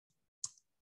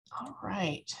All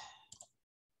right.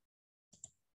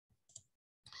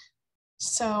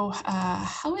 So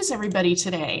how is everybody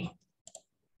today?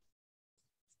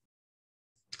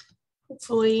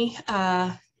 Hopefully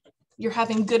you're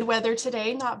having good weather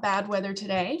today, not bad weather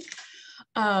today.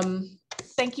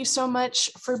 Thank you so much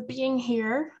for being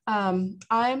here. I'm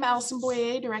Allison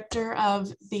Boyer, Director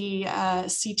of the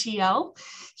CTL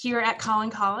here at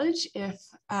Collin College. If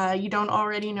you don't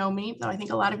already know me, though I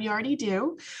think a lot of you already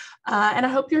do. And I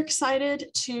hope you're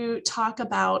excited to talk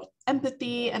about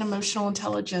empathy and emotional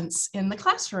intelligence in the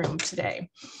classroom today.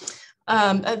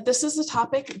 This is a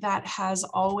topic that has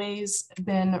always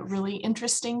been really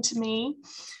interesting to me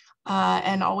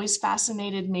and always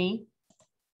fascinated me.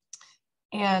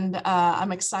 And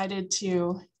I'm excited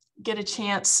to get a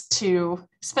chance to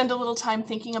spend a little time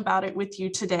thinking about it with you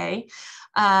today.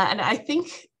 And I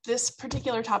think this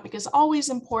particular topic is always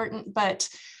important, but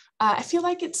I feel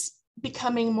like it's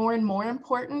becoming more and more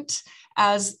important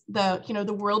as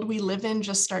the world we live in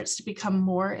just starts to become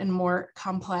more and more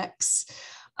complex.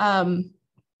 And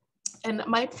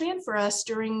my plan for us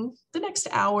during the next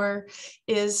hour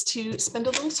is to spend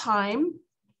a little time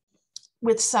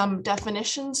with some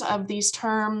definitions of these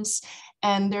terms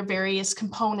and their various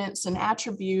components and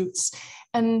attributes,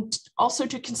 and also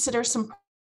to consider some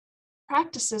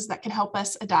practices that can help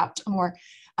us adopt a more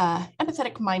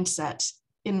empathetic mindset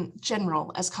in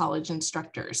general as college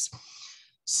instructors.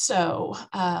 So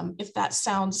if that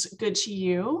sounds good to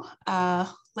you,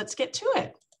 let's get to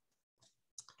it.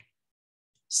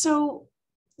 So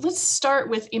let's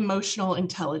start with emotional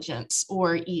intelligence,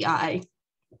 or EI,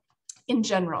 in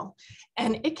general.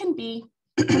 And it can be,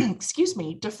 excuse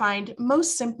me, defined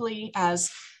most simply as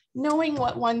knowing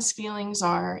what one's feelings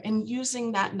are and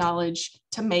using that knowledge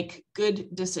to make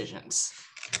good decisions.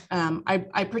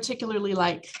 I particularly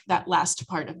like that last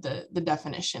part of the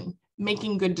definition,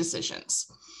 making good decisions.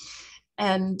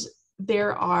 And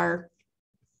there are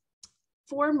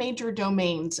 4 major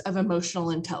domains of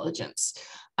emotional intelligence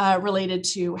related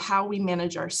to how we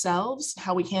manage ourselves,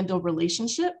 how we handle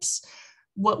relationships,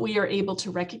 what we are able to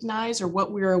recognize or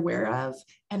what we're aware of,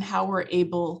 and how we're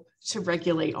able to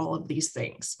regulate all of these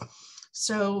things.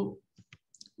 So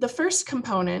the first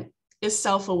component is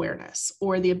self-awareness,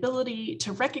 or the ability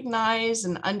to recognize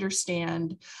and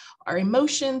understand our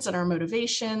emotions and our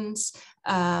motivations,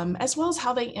 as well as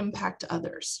how they impact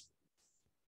others.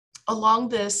 Along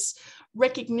this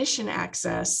recognition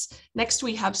axis, next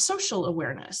we have social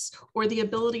awareness, or the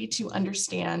ability to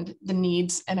understand the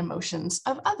needs and emotions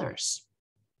of others.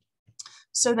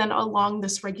 So then along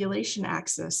this regulation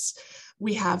axis,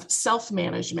 we have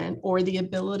self-management, or the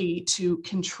ability to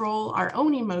control our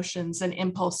own emotions and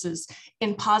impulses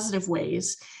in positive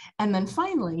ways. And then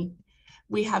finally,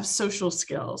 we have social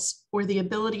skills, or the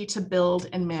ability to build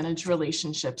and manage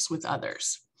relationships with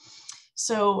others.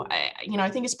 So, I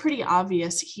think it's pretty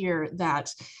obvious here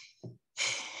that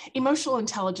emotional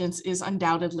intelligence is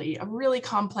undoubtedly a really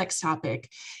complex topic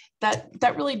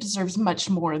that really deserves much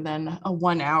more than a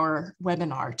 1-hour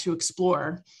webinar to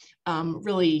explore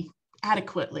really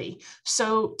adequately.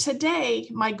 So today,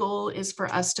 my goal is for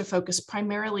us to focus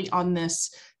primarily on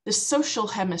this social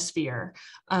hemisphere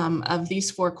of these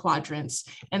 4 quadrants,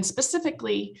 and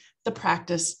specifically the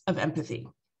practice of empathy.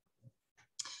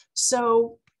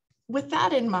 So with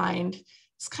that in mind,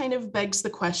 this kind of begs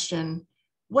the question,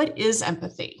 what is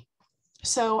empathy?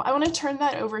 So I want to turn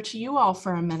that over to you all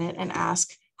for a minute and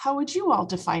ask, how would you all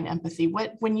define empathy?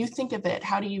 When you think of it,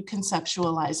 how do you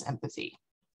conceptualize empathy?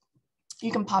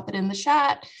 You can pop it in the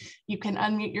chat. You can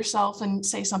unmute yourself and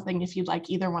say something if you'd like.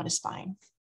 Either one is fine.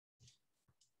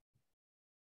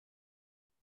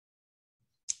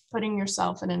 Putting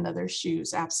yourself in another's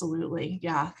shoes, absolutely.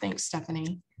 Yeah, thanks,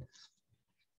 Stephanie.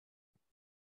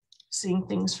 Seeing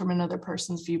things from another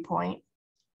person's viewpoint.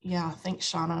 Yeah, thanks,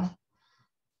 Shauna.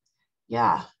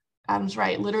 Yeah, Adam's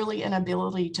right. Literally an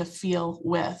ability to feel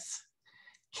with.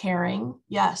 Caring.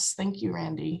 Yes, thank you,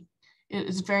 Randy. It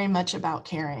is very much about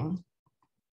caring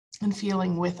and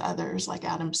feeling with others, like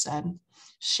Adam said.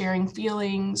 Sharing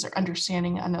feelings or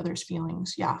understanding another's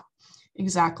feelings. Yeah,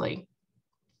 exactly.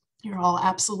 You're all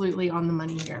absolutely on the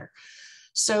money here.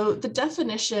 So the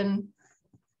definition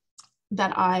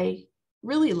that I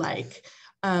really like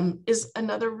is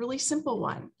another really simple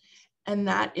one. And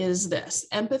that is this: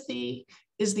 empathy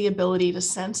is the ability to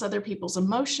sense other people's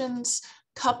emotions,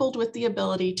 coupled with the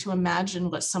ability to imagine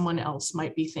what someone else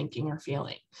might be thinking or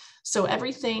feeling. So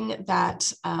everything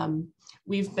that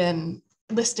we've been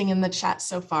listing in the chat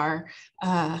so far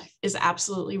is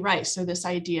absolutely right. So this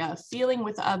idea of feeling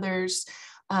with others,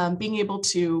 being able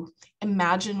to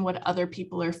imagine what other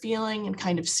people are feeling and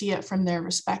kind of see it from their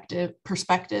respective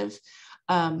perspective,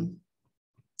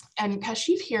 And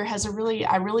Kashif here has I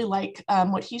really like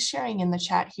what he's sharing in the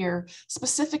chat here,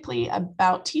 specifically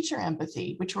about teacher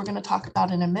empathy, which we're going to talk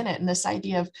about in a minute, and this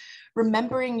idea of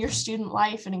remembering your student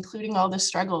life and including all the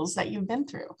struggles that you've been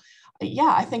through.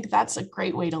 Yeah, I think that's a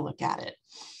great way to look at it.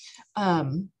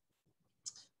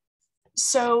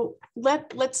 So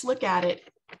let's look at it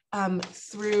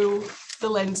through the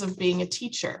lens of being a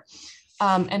teacher.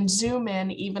 And zoom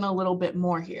in even a little bit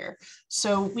more here.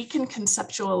 So we can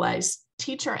conceptualize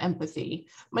teacher empathy,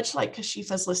 much like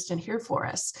Kashifa's listed here for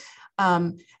us,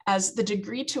 as the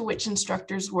degree to which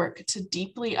instructors work to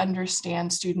deeply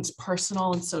understand students'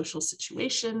 personal and social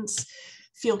situations,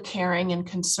 feel caring and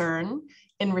concern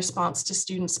in response to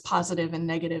students' positive and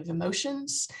negative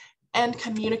emotions, and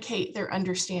communicate their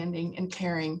understanding and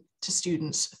caring to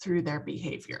students through their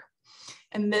behavior.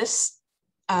 And this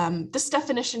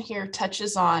definition here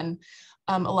touches on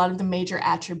a lot of the major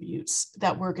attributes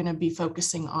that we're going to be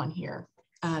focusing on here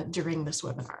during this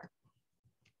webinar.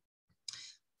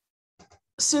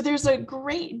 So there's a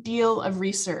great deal of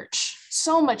research,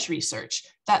 so much research,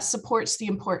 that supports the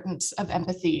importance of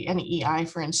empathy and EI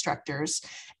for instructors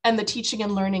and the teaching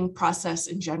and learning process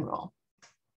in general.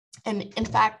 And in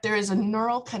fact, there is a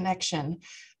neural connection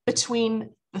between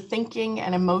the thinking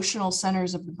and emotional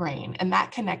centers of the brain, and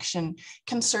that connection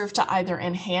can serve to either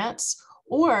enhance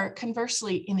or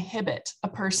conversely inhibit a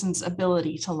person's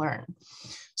ability to learn.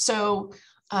 So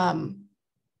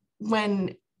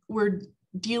when we're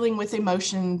dealing with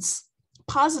emotions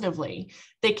positively,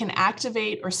 they can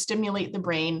activate or stimulate the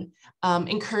brain,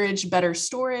 encourage better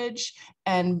storage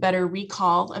and better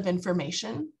recall of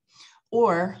information.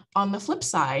 Or on the flip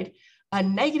side,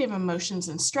 negative emotions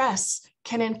and stress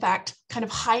can in fact kind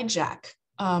of hijack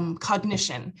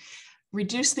cognition,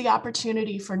 reduce the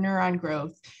opportunity for neuron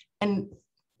growth, and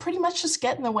pretty much just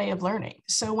get in the way of learning.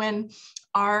 So when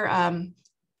our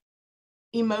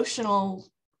emotional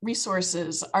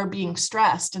resources are being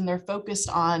stressed and they're focused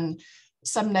on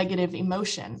some negative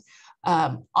emotion,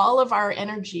 all of our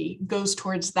energy goes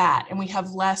towards that, and we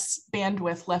have less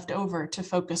bandwidth left over to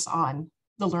focus on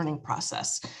the learning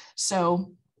process.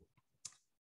 So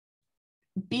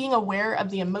being aware of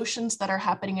the emotions that are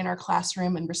happening in our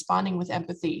classroom and responding with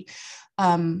empathy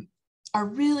are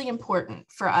really important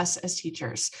for us as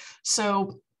teachers.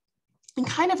 So in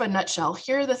kind of a nutshell,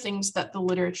 here are the things that the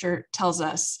literature tells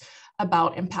us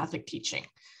about empathic teaching.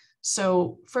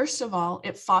 So first of all,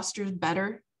 it fosters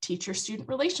better teacher-student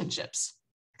relationships.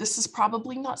 This is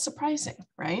probably not surprising,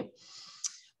 right?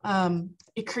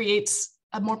 It creates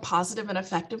a more positive and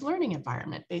effective learning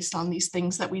environment based on these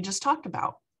things that we just talked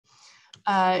about.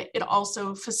 It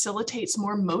also facilitates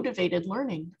more motivated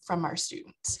learning from our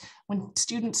students. When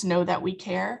students know that we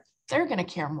care, they're going to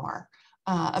care more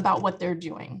about what they're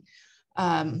doing.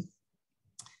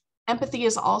 Empathy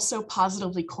is also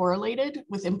positively correlated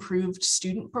with improved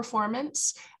student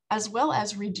performance, as well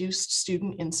as reduced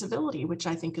student incivility, which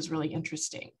I think is really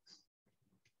interesting.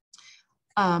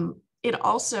 It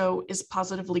also is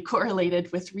positively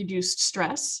correlated with reduced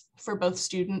stress for both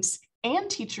students and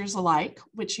teachers alike,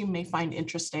 which you may find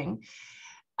interesting,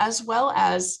 as well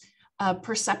as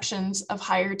perceptions of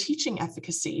higher teaching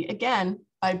efficacy, again,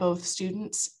 by both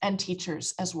students and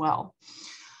teachers as well.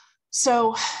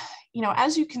 So, you know,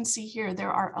 as you can see here,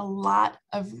 there are a lot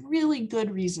of really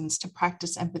good reasons to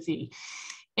practice empathy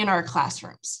in our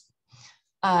classrooms.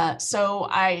 So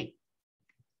I'm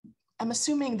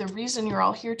assuming the reason you're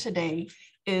all here today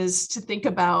is to think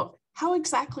about how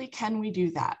exactly can we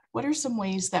do that? What are some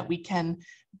ways that we can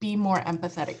be more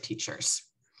empathetic teachers?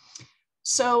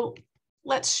 So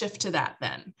let's shift to that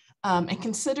then and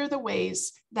consider the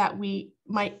ways that we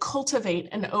might cultivate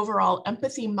an overall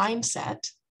empathy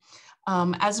mindset,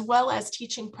 as well as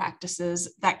teaching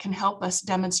practices that can help us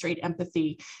demonstrate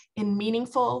empathy in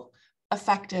meaningful,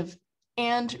 effective,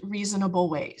 and reasonable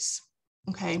ways.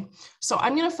 Okay, so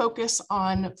I'm going to focus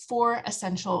on 4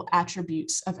 essential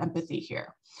attributes of empathy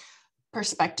here: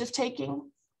 perspective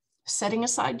taking, setting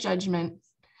aside judgment,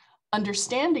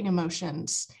 understanding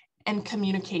emotions, and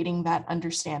communicating that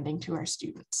understanding to our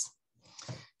students.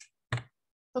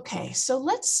 Okay, so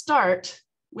let's start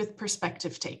with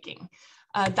perspective taking.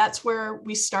 That's where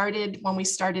we started when we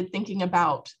started thinking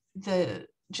about the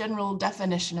general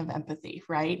definition of empathy,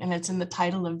 right? And it's in the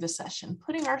title of the session,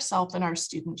 putting ourselves in our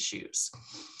students' shoes.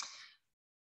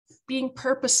 Being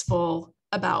purposeful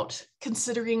about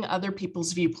considering other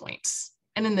people's viewpoints,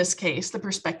 and in this case, the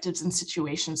perspectives and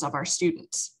situations of our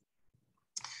students.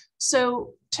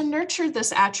 So to nurture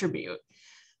this attribute,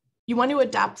 you want to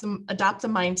adopt the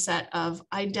mindset of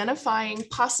identifying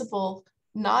possible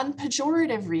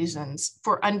non-pejorative reasons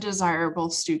for undesirable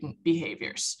student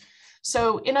behaviors.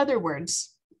 So in other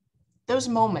words, those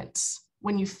moments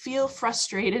when you feel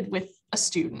frustrated with a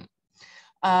student,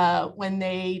 when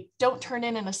they don't turn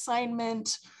in an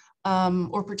assignment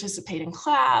or participate in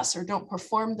class or don't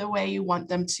perform the way you want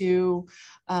them to,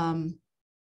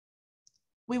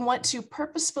 we want to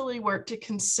purposefully work to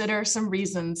consider some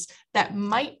reasons that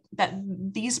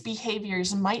these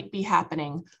behaviors might be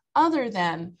happening other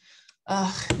than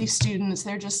these students,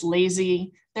 they're just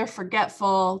lazy, they're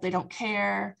forgetful, they don't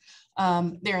care,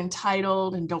 they're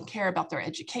entitled and don't care about their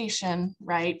education,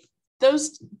 right?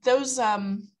 Those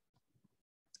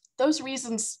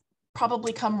reasons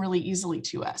probably come really easily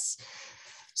to us.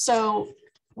 So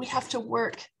we have to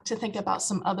work to think about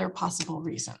some other possible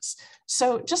reasons.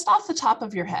 So just off the top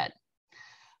of your head,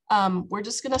 we're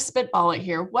just going to spitball it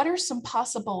here. What are some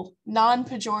possible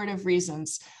non-pejorative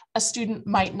reasons a student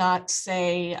might not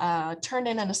say, turn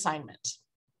in an assignment?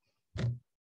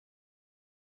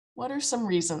 What are some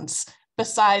reasons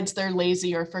besides they're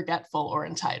lazy or forgetful or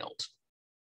entitled?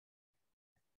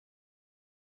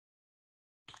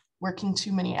 Working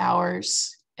too many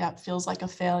hours, yeah, it feels like a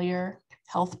failure.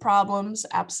 Health problems,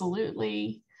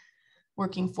 absolutely.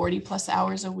 Working 40+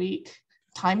 hours a week.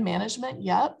 Time management,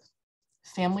 yep.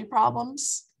 Family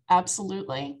problems,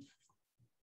 absolutely.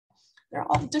 There are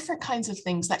all different kinds of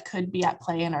things that could be at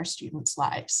play in our students'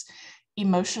 lives.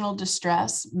 Emotional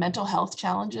distress, mental health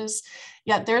challenges.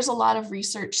 Yeah, there's a lot of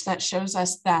research that shows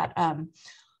us that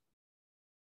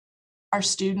our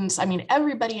students, I mean,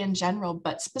 everybody in general,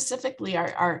 but specifically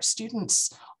our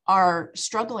students are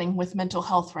struggling with mental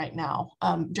health right now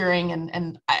during,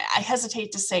 and I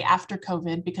hesitate to say after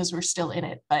COVID because we're still in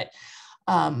it, but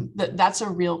that's a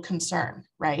real concern,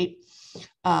 right?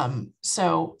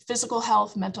 So physical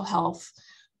health, mental health,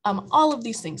 all of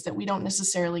these things that we don't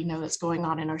necessarily know that's going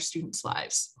on in our students'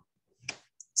 lives.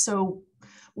 So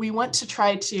we want to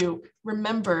try to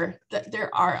remember that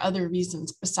there are other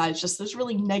reasons besides just those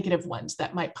really negative ones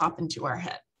that might pop into our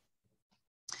head.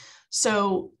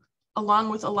 So along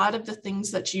with a lot of the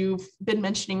things that you've been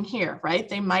mentioning here, right?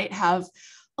 They might have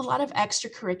a lot of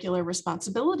extracurricular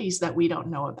responsibilities that we don't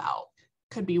know about.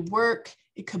 It could be work,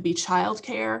 it could be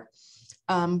childcare.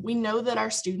 We know that our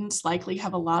students likely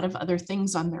have a lot of other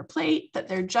things on their plate that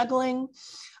they're juggling.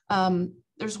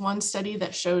 There's one study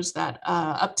that shows that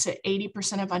up to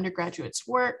 80% of undergraduates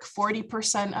work,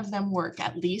 40% of them work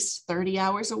at least 30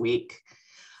 hours a week.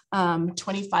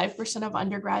 25% of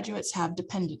undergraduates have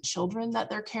dependent children that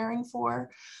they're caring for.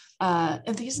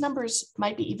 And these numbers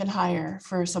might be even higher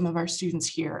for some of our students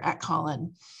here at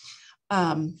Collin.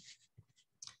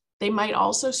 They might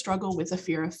also struggle with a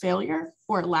fear of failure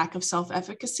or a lack of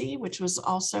self-efficacy, which was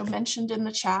also mentioned in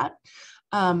the chat.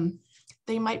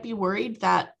 They might be worried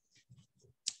that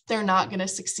they're not going to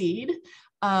succeed,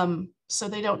 so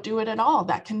they don't do it at all.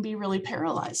 That can be really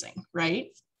paralyzing, right?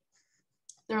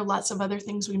 There are lots of other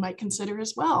things we might consider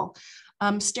as well.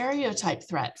 Stereotype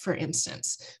threat, for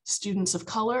instance. Students of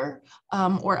color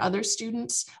or other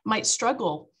students might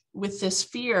struggle with this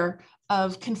fear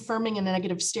of confirming a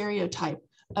negative stereotype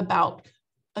about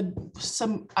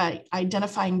some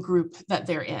identifying group that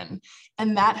they're in.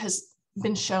 And that has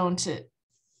been shown to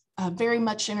very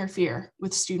much interfere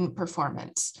with student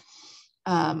performance.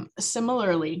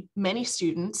 Similarly, many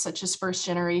students, such as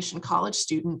first-generation college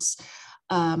students,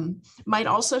 might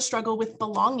also struggle with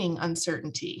belonging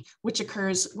uncertainty, which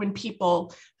occurs when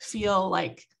people feel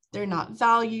like they're not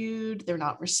valued, they're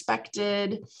not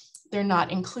respected, they're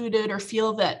not included, or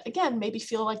feel that, again, maybe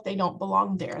feel like they don't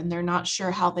belong there and they're not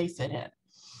sure how they fit in.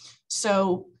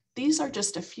 So these are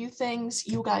just a few things.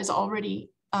 You guys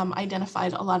already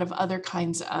identified a lot of other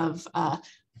kinds of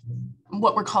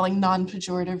what we're calling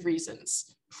non-pejorative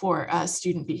reasons for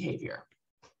student behavior.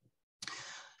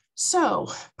 So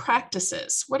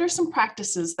practices, what are some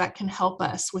practices that can help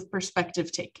us with perspective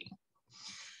taking?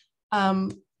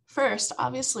 First,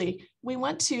 obviously, we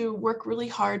want to work really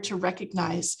hard to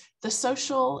recognize the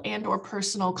social and or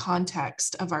personal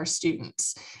context of our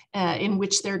students in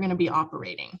which they're going to be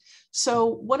operating. So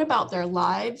what about their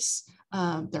lives,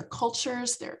 their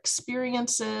cultures, their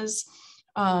experiences,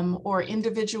 or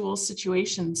individual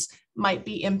situations might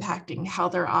be impacting how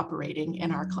they're operating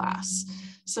in our class?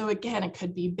 So again, it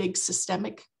could be big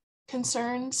systemic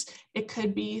concerns. It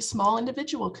could be small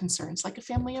individual concerns like a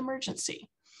family emergency.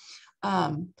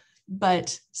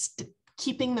 But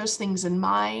keeping those things in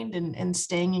mind and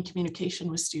staying in communication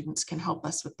with students can help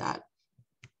us with that.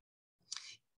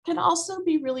 It can also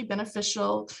be really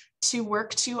beneficial to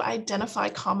work to identify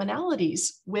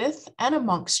commonalities with and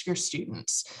amongst your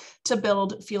students to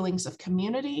build feelings of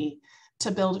community,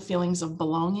 to build feelings of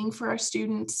belonging for our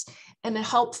students, and to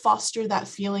help foster that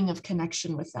feeling of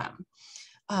connection with them.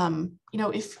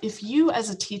 If you as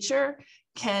a teacher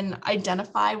can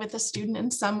identify with a student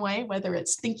in some way, whether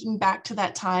it's thinking back to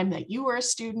that time that you were a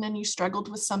student and you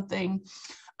struggled with something,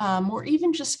 or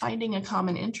even just finding a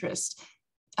common interest,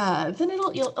 then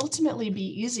it'll ultimately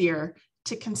be easier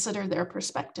to consider their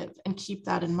perspective and keep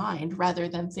that in mind rather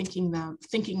than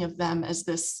thinking of them as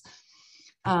this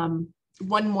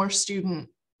one more student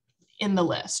in the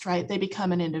list, right? They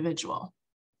become an individual.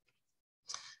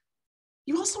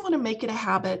 You also want to make it a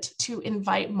habit to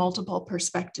invite multiple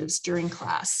perspectives during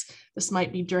class. This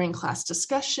might be during class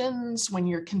discussions, when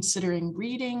you're considering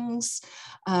readings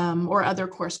or other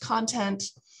course content,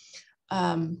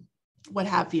 what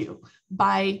have you.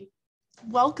 By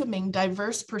welcoming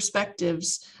diverse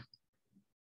perspectives,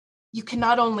 you can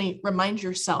not only remind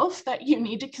yourself that you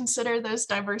need to consider those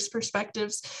diverse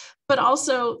perspectives, but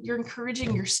also you're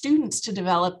encouraging your students to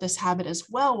develop this habit as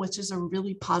well, which is a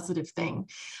really positive thing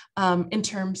in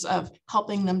terms of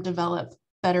helping them develop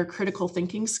better critical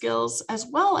thinking skills, as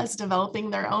well as developing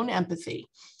their own empathy.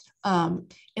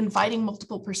 Inviting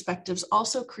multiple perspectives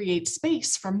also creates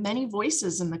space for many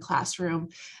voices in the classroom,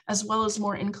 as well as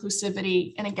more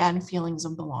inclusivity and, again, feelings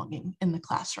of belonging in the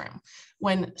classroom.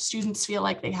 When students feel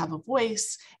like they have a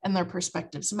voice and their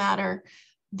perspectives matter,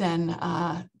 then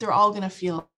they're all going to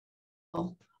feel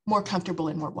more comfortable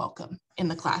and more welcome in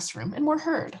the classroom and more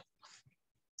heard.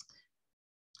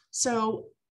 So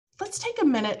let's take a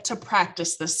minute to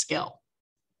practice this skill.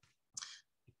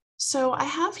 So I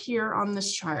have here on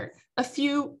this chart a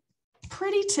few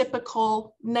pretty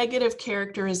typical negative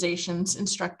characterizations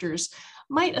instructors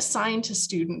might assign to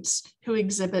students who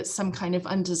exhibit some kind of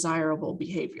undesirable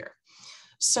behavior.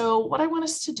 So what I want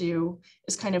us to do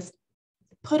is kind of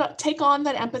take on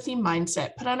that empathy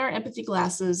mindset, put on our empathy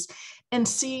glasses, and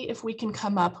see if we can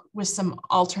come up with some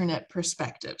alternate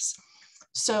perspectives.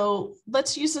 So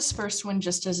let's use this first one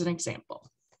just as an example.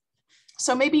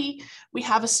 So maybe we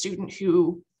have a student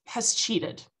who has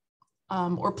cheated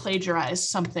or plagiarized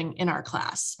something in our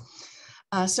class.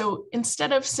 So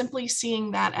instead of simply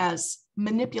seeing that as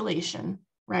manipulation,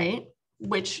 right,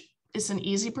 which is an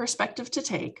easy perspective to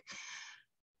take,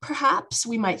 perhaps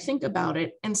we might think about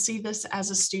it and see this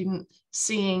as a student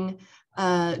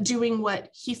doing what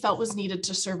he felt was needed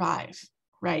to survive,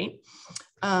 right?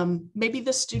 Maybe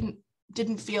the student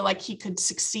didn't feel like he could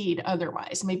succeed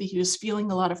otherwise. Maybe he was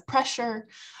feeling a lot of pressure.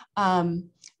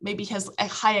 Maybe he has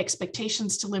high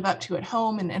expectations to live up to at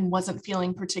home and wasn't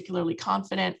feeling particularly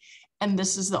confident. And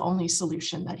this is the only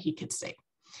solution that he could see.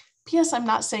 P.S. I'm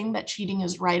not saying that cheating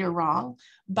is right or wrong,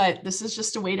 but this is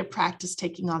just a way to practice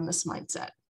taking on this mindset.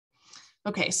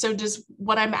 Okay, so does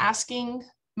what I'm asking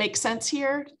make sense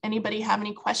here? Anybody have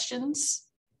any questions?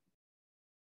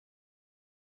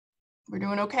 We're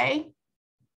doing okay?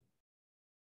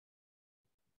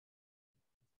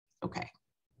 Okay.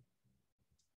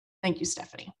 Thank you,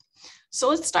 Stephanie. So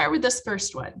let's start with this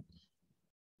first one,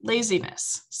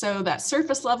 laziness. So that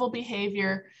surface level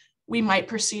behavior we might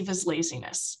perceive as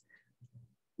laziness.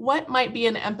 What might be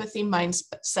an empathy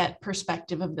mindset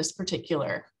perspective of this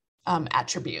particular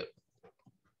attribute?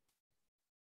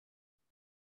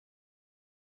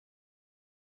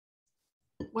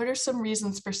 What are some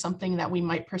reasons for something that we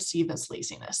might perceive as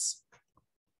laziness?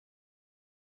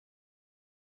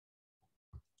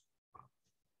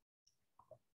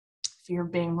 Fear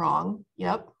of being wrong.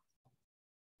 Yep.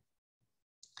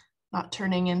 Not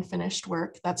turning in finished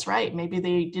work. That's right. Maybe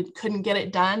they couldn't get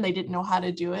it done. They didn't know how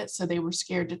to do it, so they were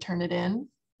scared to turn it in.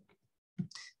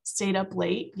 Stayed up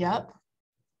late. Yep.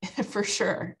 For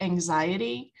sure.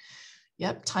 Anxiety.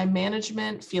 Yep. Time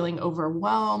management, feeling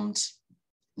overwhelmed,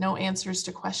 no answers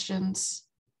to questions.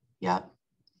 Yep.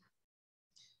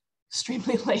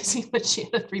 Extremely lazy, but she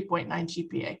had a 3.9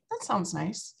 GPA. That sounds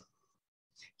nice.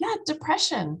 Yeah,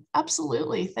 depression.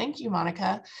 Absolutely. Thank you,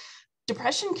 Monica.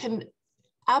 Depression can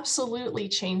absolutely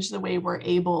change the way we're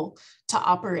able to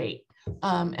operate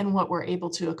and what we're able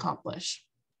to accomplish.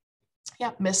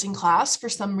 Yeah, missing class for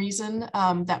some reason.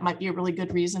 That might be a really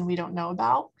good reason we don't know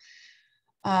about.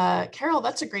 Carol,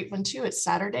 that's a great one too. It's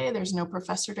Saturday. There's no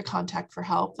professor to contact for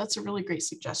help. That's a really great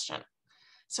suggestion.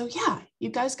 So yeah, you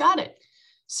guys got it.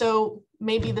 So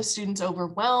maybe the student's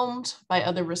overwhelmed by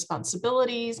other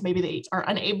responsibilities. Maybe they are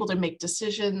unable to make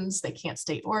decisions. They can't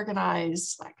stay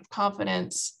organized, lack of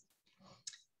confidence.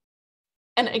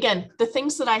 And again, the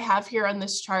things that I have here on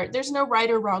this chart, there's no right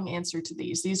or wrong answer to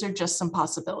these. These are just some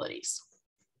possibilities.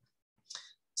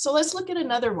 So let's look at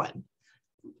another one.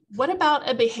 What about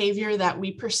a behavior that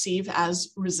we perceive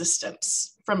as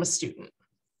resistance from a student?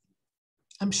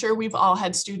 I'm sure we've all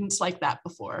had students like that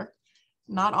before.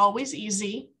 Not always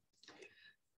easy.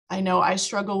 I know I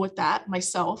struggle with that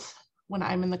myself when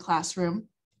I'm in the classroom.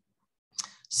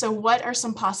 So what are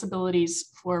some possibilities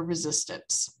for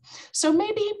resistance? So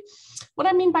maybe what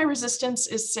I mean by resistance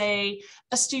is, say,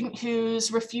 a student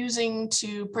who's refusing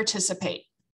to participate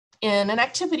in an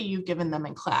activity you've given them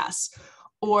in class,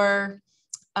 or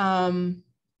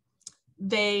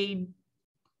they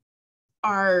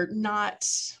are not,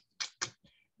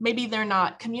 maybe they're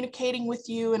not communicating with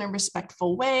you in a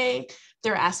respectful way.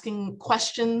 They're asking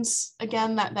questions,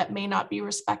 again, that may not be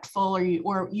respectful,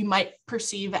 or you might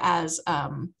perceive as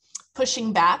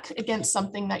pushing back against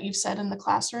something that you've said in the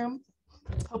classroom.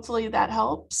 Hopefully that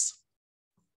helps.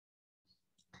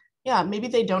 Yeah, maybe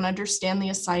they don't understand the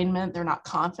assignment. They're not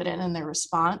confident in their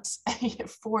response.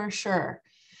 For sure.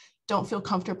 Don't feel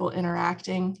comfortable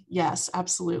interacting. Yes,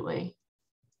 absolutely.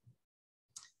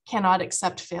 Cannot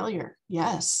accept failure.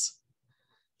 Yes,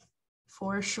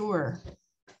 for sure.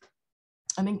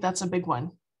 I think that's a big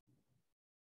one.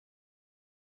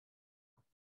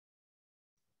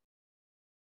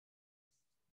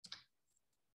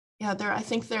 Yeah, I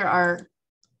think there are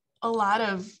a lot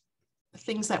of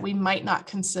things that we might not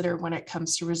consider when it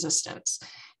comes to resistance.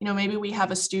 You know, maybe we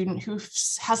have a student who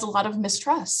has a lot of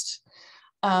mistrust.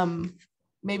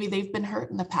 Maybe they've been hurt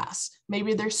in the past.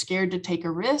 Maybe they're scared to take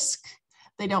a risk.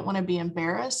 They don't want to be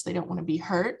embarrassed. They don't want to be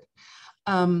hurt.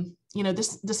 You know,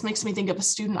 this makes me think of a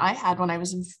student I had when I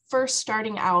was first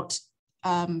starting out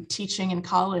teaching in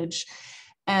college.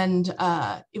 And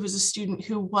it was a student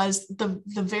who was the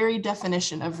very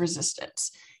definition of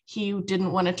resistance. He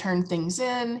didn't want to turn things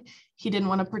in. He didn't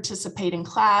want to participate in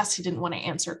class. He didn't want to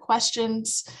answer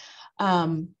questions.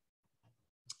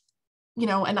 You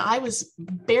know, and I was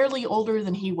barely older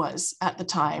than he was at the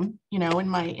time, you know, in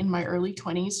my early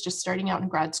 20s, just starting out in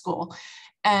grad school.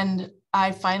 And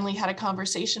I finally had a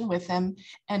conversation with him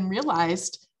and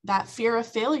realized that fear of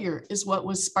failure is what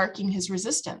was sparking his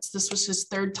resistance. This was his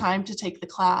third time to take the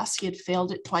class. He had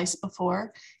failed it twice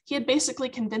before. He had basically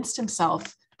convinced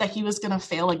himself that he was going to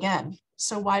fail again.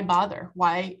 So why bother?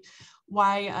 Why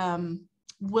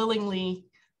willingly,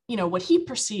 you know, what he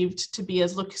perceived to be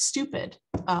as look stupid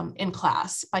in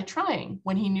class by trying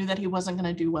when he knew that he wasn't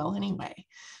going to do well anyway.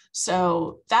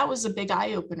 So that was a big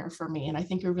eye opener for me. And I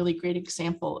think a really great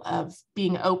example of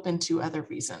being open to other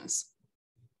reasons.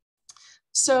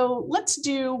 So let's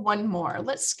do one more.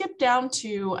 Let's skip down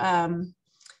to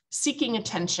seeking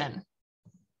attention.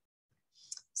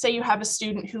 Say you have a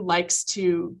student who likes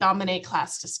to dominate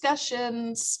class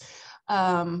discussions,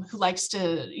 who likes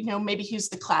to, you know, maybe he's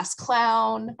the class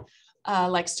clown,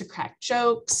 likes to crack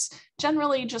jokes,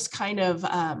 generally just kind of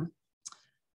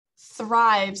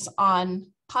thrives on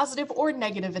positive or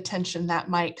negative attention that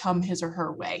might come his or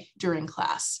her way during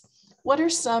class. What are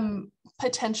some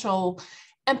potential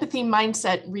empathy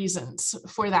mindset reasons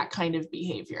for that kind of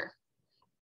behavior?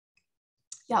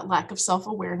 Yeah, lack of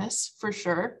self-awareness for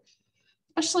sure,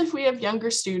 especially if we have younger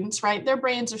students, right? Their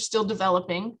brains are still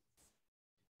developing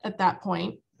at that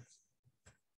point.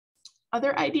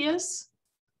 Other ideas?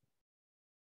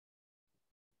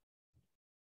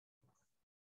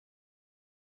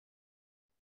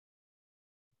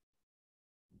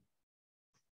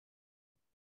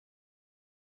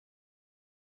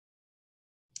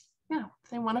 Yeah,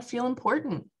 they want to feel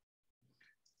important.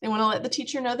 They want to let the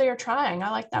teacher know they are trying. I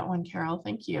like that one, Carol.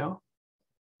 Thank you.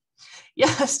 Yeah,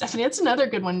 Stephanie, that's another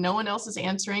good one. No one else is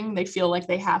answering. They feel like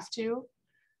they have to.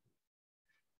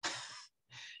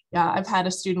 Yeah, I've had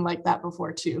a student like that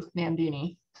before too,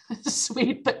 Nandini.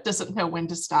 Sweet, but doesn't know when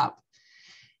to stop.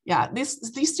 Yeah,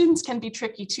 these students can be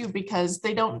tricky too, because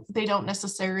they don't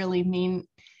necessarily mean,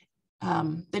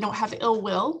 they don't have ill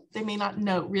will. They may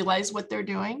not realize what they're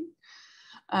doing,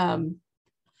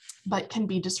 but can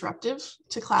be disruptive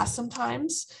to class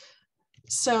sometimes.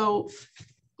 So,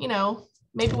 you know,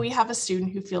 maybe we have a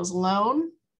student who feels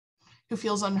alone, who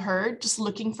feels unheard, just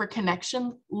looking for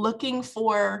connection, looking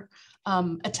for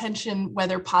attention,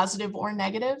 whether positive or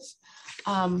negative,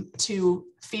 to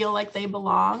feel like they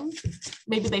belong.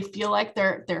 Maybe they feel like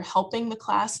they're helping the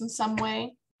class in some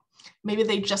way. Maybe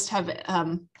they just have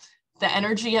the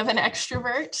energy of an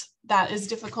extrovert that is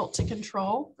difficult to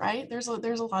control, right? There's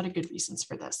a lot of good reasons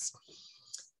for this.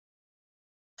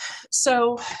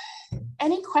 So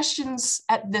any questions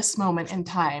at this moment in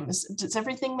time? Is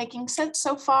everything making sense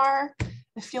so far?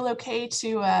 I feel okay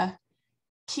to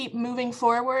keep moving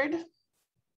forward.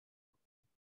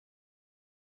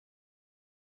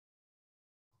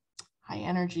 High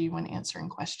energy when answering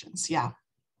questions. Yeah.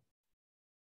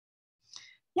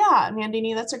 Yeah,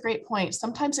 Nandini, that's a great point.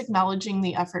 Sometimes acknowledging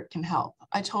the effort can help.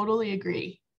 I totally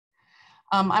agree.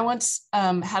 I once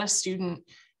had a student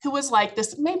who was like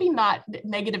this, maybe not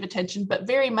negative attention, but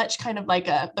very much kind of like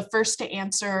the first to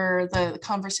answer, the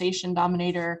conversation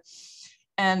dominator.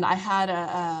 And I had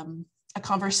a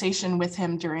conversation with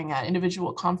him during an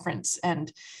individual conference,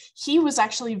 and he was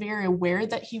actually very aware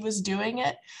that he was doing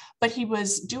it, but he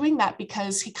was doing that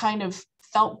because he kind of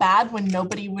felt bad when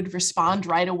nobody would respond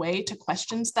right away to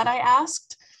questions that I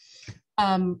asked,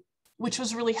 which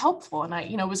was really helpful. And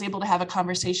I, was able to have a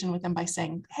conversation with him by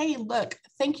saying, hey, look,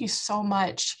 thank you so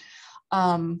much.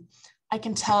 I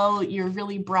can tell you're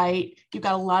really bright. You've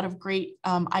got a lot of great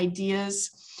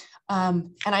ideas.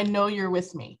 And I know you're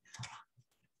with me.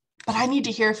 But I need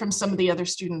to hear from some of the other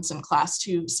students in class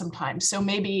too sometimes. So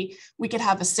maybe we could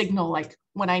have a signal like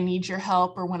when I need your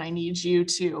help or when I need you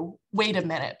to wait a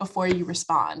minute before you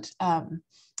respond.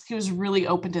 He was really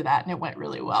open to that and it went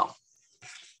really well.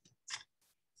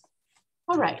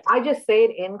 All right. I just say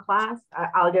it in class.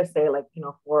 I'll just say like,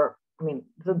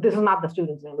 this is not the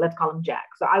student's name. Let's call him Jack.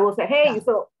 So I will say, hey,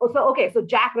 okay, so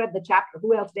Jack read the chapter.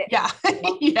 Who else did? Yeah,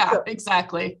 yeah,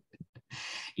 exactly.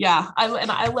 Yeah,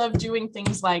 I love doing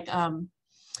things like,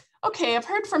 okay, I've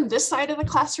heard from this side of the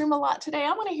classroom a lot today.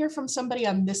 I want to hear from somebody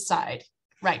on this side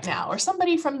right now, or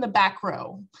somebody from the back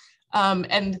row.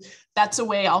 And that's a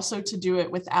way also to do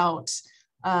it without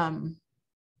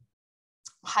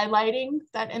highlighting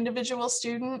that individual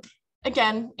student.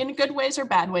 Again, in good ways or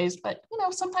bad ways, but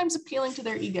sometimes appealing to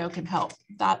their ego can help.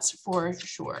 That's for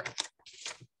sure.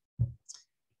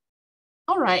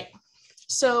 All right,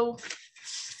 so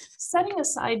setting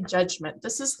aside judgment,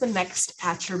 this is the next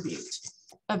attribute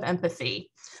of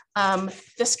empathy.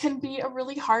 This can be a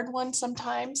really hard one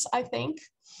sometimes, I think.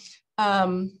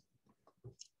 We're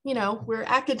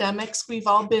academics. We've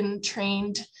all been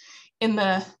trained in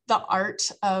the art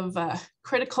of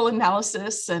critical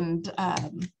analysis and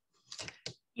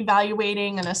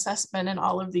evaluating and assessment and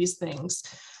all of these things.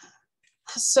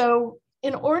 So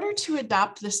in order to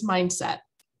adopt this mindset,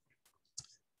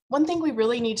 one thing we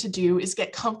really need to do is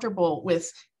get comfortable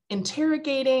with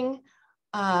interrogating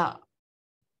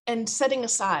and setting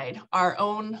aside our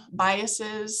own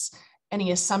biases,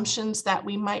 any assumptions that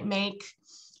we might make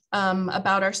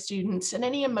about our students, and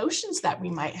any emotions that we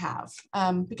might have,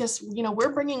 because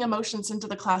we're bringing emotions into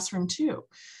the classroom too.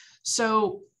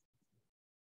 So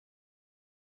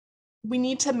we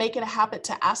need to make it a habit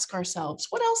to ask ourselves,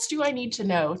 what else do I need to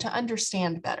know to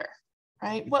understand better,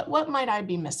 right? What might I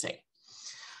be missing?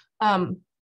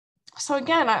 So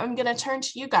again, I'm going to turn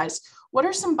to you guys. What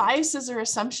are some biases or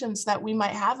assumptions that we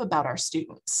might have about our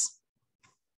students?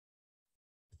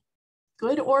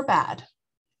 Good or bad?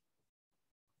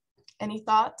 Any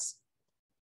thoughts?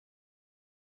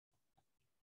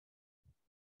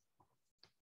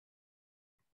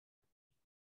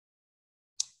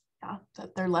 Yeah,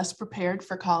 that they're less prepared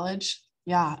for college.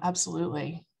 Yeah,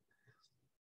 absolutely.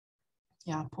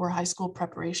 Yeah, poor high school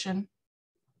preparation.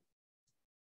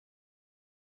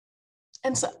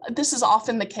 And so this is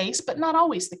often the case, but not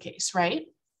always the case, right?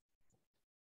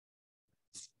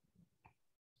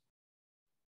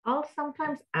 I'll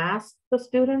sometimes ask the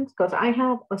students, because I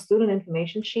have a student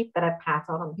information sheet that I pass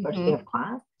out on the first day of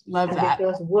class. Love that.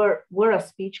 Because we're a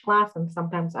speech class, and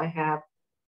sometimes I have,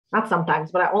 not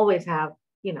sometimes, but I always have,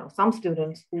 some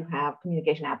students who have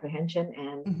communication apprehension,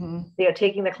 and they are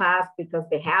taking the class because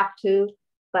they have to,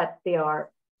 but they are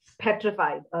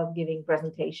petrified of giving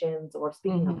presentations or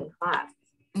speaking up in class.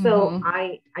 So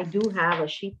I do have a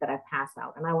sheet that I pass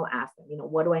out, and I will ask them,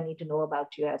 what do I need to know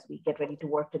about you as we get ready to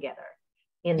work together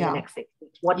in the next 6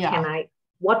 weeks?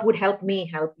 What would help me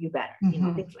help you better?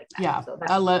 Things like that. Yeah, so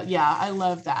I love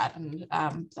that. And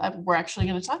we're actually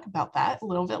going to talk about that a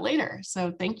little bit later.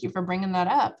 So thank you for bringing that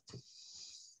up.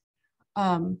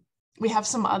 We have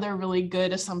some other really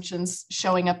good assumptions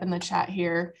showing up in the chat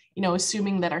here,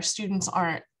 assuming that our students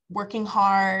aren't working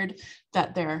hard,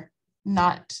 that they're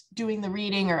not doing the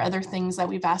reading or other things that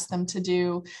we've asked them to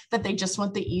do, that they just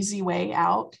want the easy way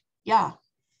out. Yeah.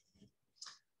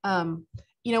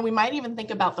 We might even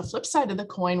think about the flip side of the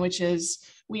coin, which is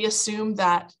we assume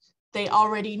that they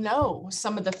already know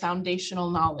some of the foundational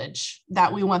knowledge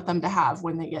that we want them to have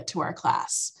when they get to our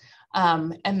class.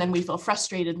 And then we feel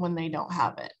frustrated when they don't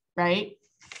have it, right?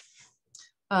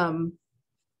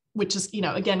 Which is,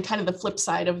 again, kind of the flip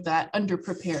side of that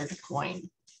underprepared coin,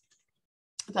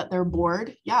 that they're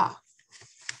bored. Yeah.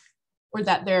 Or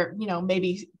that they're,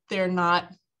 maybe they're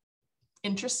not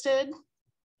interested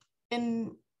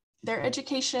in their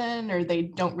education, or they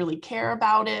don't really care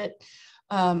about it.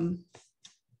 There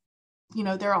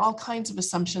are all kinds of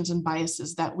assumptions and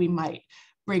biases that we might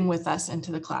bring with us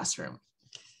into the classroom.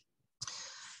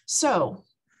 So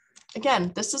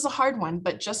again, this is a hard one,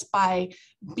 but just by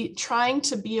trying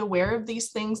to be aware of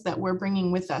these things that we're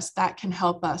bringing with us, that can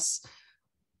help us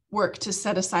work to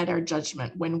set aside our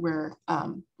judgment when we're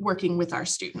working with our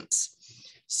students.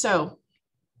 So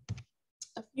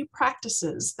a few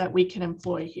practices that we can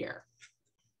employ here.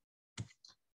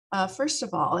 First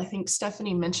of all, I think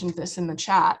Stephanie mentioned this in the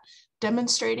chat,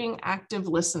 demonstrating active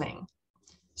listening.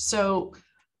 So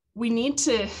we need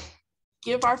to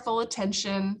give our full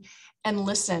attention and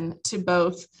listen to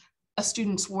both a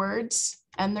student's words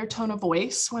and their tone of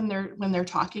voice when they're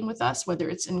talking with us, whether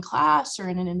it's in class or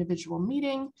in an individual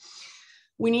meeting.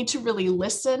 We need to really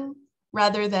listen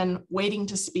rather than waiting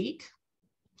to speak.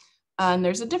 And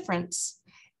there's a difference.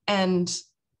 And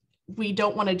we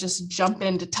don't want to just jump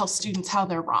in to tell students how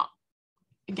they're wrong.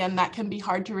 Again, that can be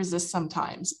hard to resist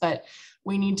sometimes, but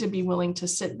we need to be willing to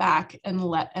sit back and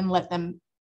let them,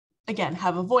 again,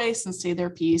 have a voice and say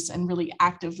their piece and really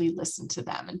actively listen to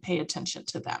them and pay attention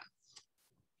to them.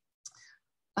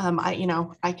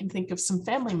 I can think of some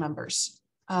family members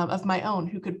of my own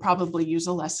who could probably use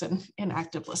a lesson in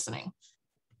active listening.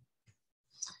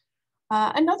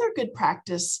 Another good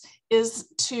practice is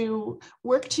to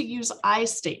work to use I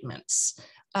statements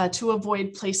to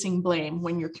avoid placing blame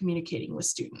when you're communicating with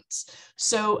students.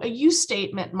 So a you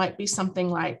statement might be something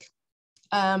like,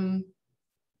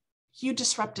 you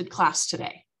disrupted class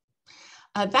today.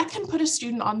 That can put a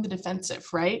student on the defensive,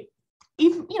 right?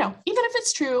 Even if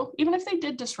it's true, even if they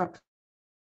did disrupt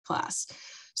class.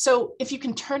 So if you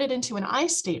can turn it into an I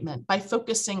statement by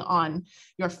focusing on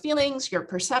your feelings, your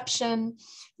perception,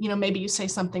 maybe you say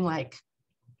something like,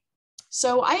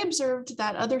 so I observed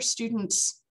that other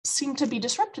students seem to be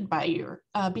disrupted by your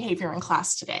behavior in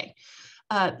class today.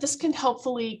 This can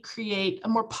helpfully create a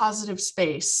more positive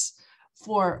space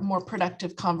for more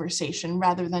productive conversation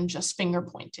rather than just finger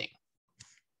pointing.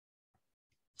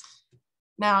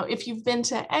 Now, if you've been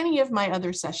to any of my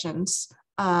other sessions,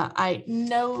 I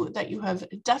know that you have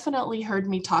definitely heard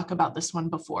me talk about this one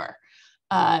before,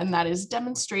 and that is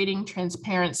demonstrating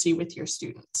transparency with your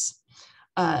students.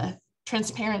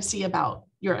 Transparency about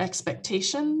your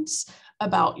expectations,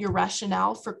 about your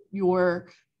rationale for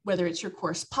whether it's your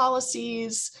course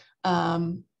policies,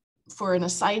 for an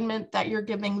assignment that you're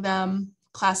giving them,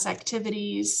 class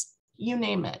activities, you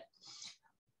name it.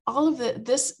 All of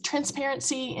this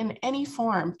transparency in any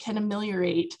form can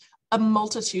ameliorate a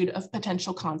multitude of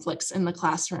potential conflicts in the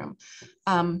classroom.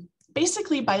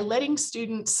 Basically, by letting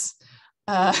students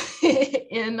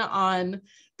in on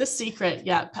the secret.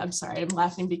 Yeah, I'm sorry, I'm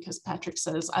laughing because Patrick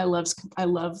says, I love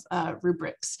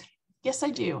rubrics. Yes, I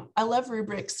do. I love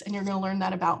rubrics, and you're going to learn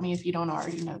that about me if you don't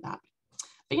already know that.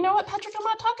 But you know what, Patrick, I'm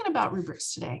not talking about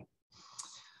rubrics today.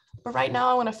 But right now,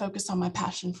 I want to focus on my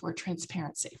passion for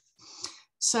transparency.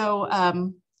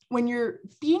 So when you're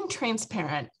being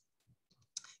transparent,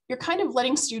 you're kind of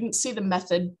letting students see the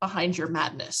method behind your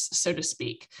madness, so to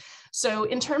speak. So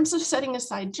in terms of setting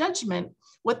aside judgment,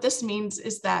 what this means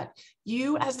is that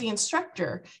you, as the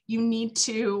instructor, you need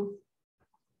to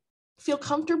feel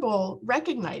comfortable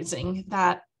recognizing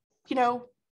that,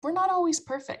 we're not always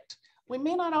perfect. We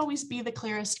may not always be the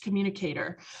clearest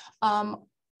communicator.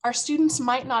 Our students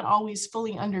might not always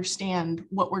fully understand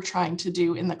what we're trying to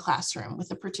do in the classroom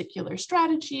with a particular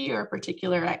strategy or a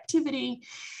particular activity.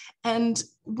 And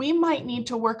we might need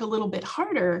to work a little bit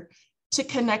harder to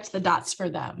connect the dots for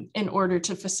them in order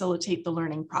to facilitate the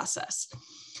learning process.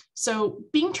 So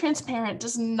being transparent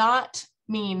does not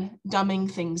mean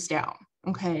dumbing things down,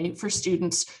 okay, for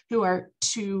students who are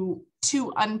too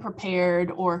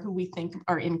unprepared or who we think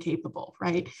are incapable,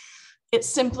 right? It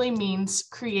simply means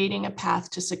creating a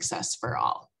path to success for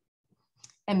all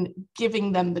and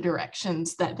giving them the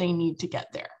directions that they need to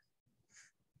get there.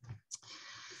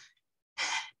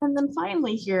 And then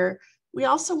finally here, we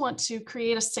also want to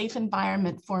create a safe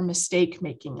environment for mistake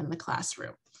making in the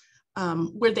classroom,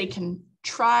 where they can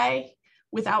try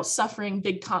without suffering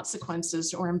big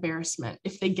consequences or embarrassment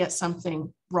if they get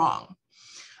something wrong.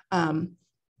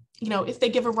 If they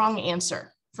give a wrong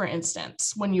answer, for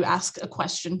instance, when you ask a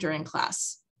question during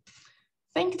class,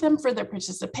 thank them for their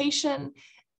participation,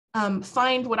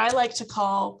 find what I like to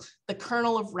call the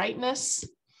kernel of rightness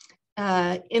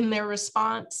in their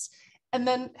response, and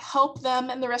then help them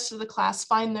and the rest of the class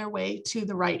find their way to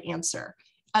the right answer,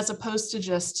 as opposed to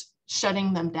just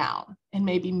shutting them down and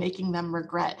maybe making them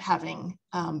regret having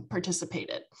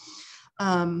participated.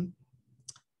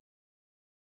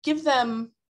 Give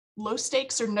them low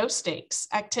stakes or no stakes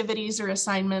activities or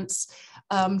assignments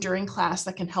during class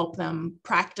that can help them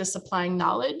practice applying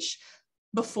knowledge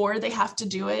before they have to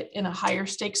do it in a higher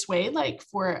stakes way, like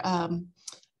for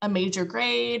a major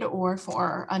grade or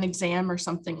for an exam or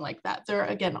something like that. There are,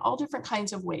 again, all different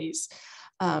kinds of ways.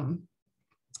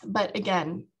 But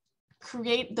again,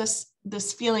 create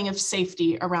this feeling of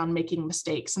safety around making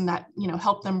mistakes, and that,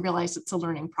 help them realize it's a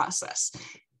learning process.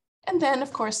 And then,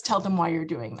 of course, tell them why you're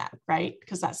doing that, right?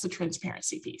 Because that's the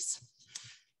transparency piece.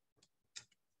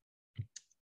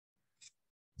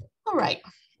 All right.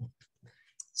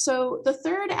 So the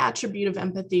third attribute of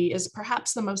empathy is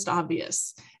perhaps the most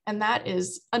obvious, and that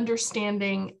is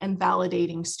understanding and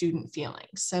validating student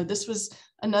feelings. So this was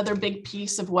another big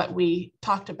piece of what we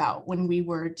talked about when we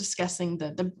were discussing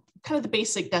the kind of the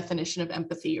basic definition of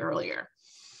empathy earlier.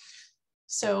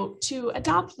 So to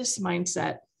adopt this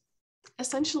mindset,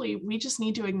 essentially, we just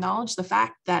need to acknowledge the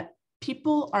fact that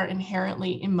people are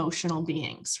inherently emotional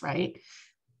beings, right?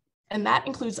 And that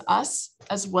includes us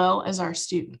as well as our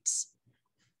students.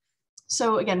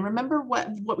 So again, remember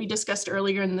what we discussed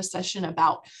earlier in the session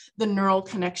about the neural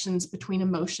connections between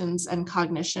emotions and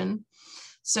cognition.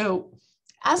 So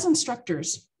as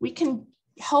instructors, we can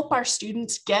help our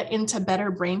students get into better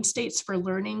brain states for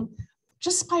learning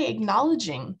just by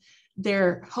acknowledging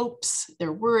their hopes,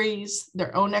 their worries,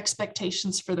 their own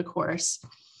expectations for the course.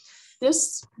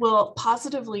 This will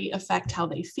positively affect how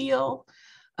they feel,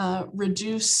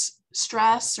 reduce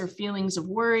stress or feelings of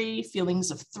worry, feelings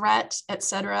of threat,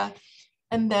 etc.,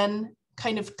 and then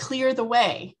kind of clear the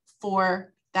way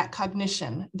for that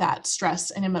cognition that stress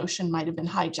and emotion might have been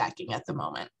hijacking at the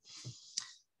moment.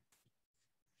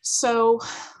 So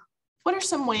what are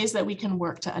some ways that we can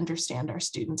work to understand our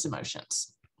students'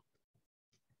 emotions?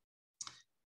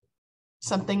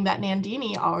 Something that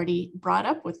Nandini already brought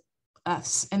up with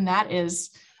us, and that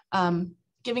is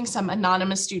giving some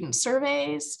anonymous student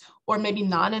surveys or maybe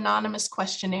non-anonymous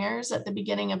questionnaires at the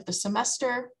beginning of the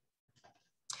semester.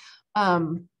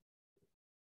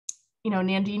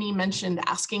 Nandini mentioned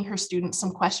asking her students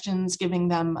some questions, giving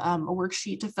them a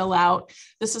worksheet to fill out.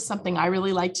 This is something I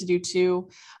really like to do too.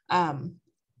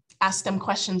 Ask them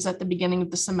questions at the beginning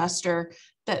of the semester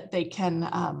that they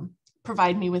can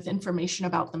provide me with information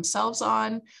about themselves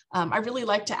on. I really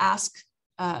like to ask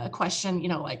a question,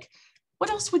 like, what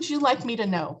else would you like me to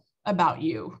know about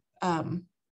you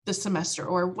this semester?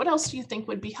 Or what else do you think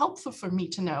would be helpful for me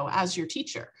to know as your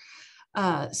teacher?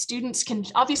 Students can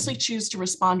obviously choose to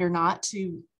respond or not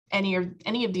to any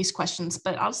of these questions,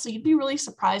 but honestly, you'd be really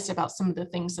surprised about some of the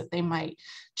things that they might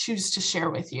choose to share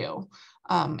with you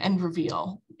and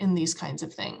reveal in these kinds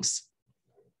of things.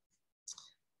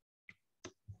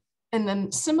 And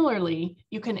then similarly,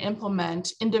 you can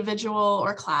implement individual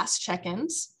or class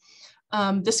check-ins.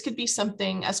 This could be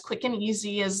something as quick and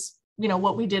easy as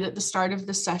what we did at the start of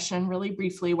the session, really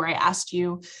briefly, where I asked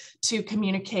you to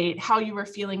communicate how you were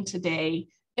feeling today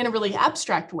in a really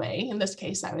abstract way. In this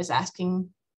case, I was asking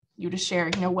you to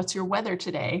share, what's your weather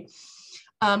today?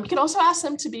 You can also ask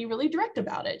them to be really direct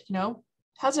about it.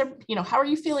 How are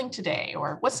you feeling today?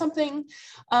 Or what's something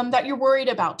that you're worried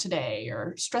about today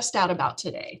or stressed out about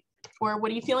today? Or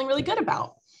what are you feeling really good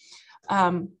about?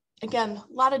 Again, a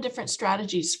lot of different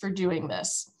strategies for doing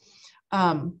this.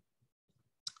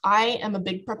 I am a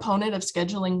big proponent of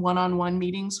scheduling one-on-one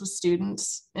meetings with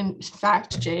students. In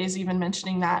fact, Jay is even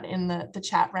mentioning that in the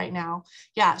chat right now.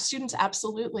 Yeah, students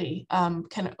absolutely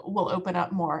will open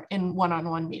up more in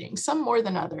one-on-one meetings, some more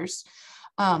than others.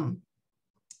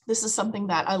 This is something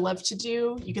that I love to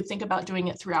do. You could think about doing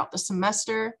it throughout the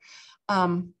semester.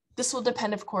 This will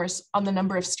depend, of course, on the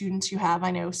number of students you have.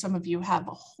 I know some of you have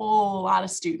a whole lot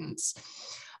of students.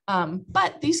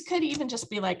 But these could even just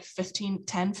be like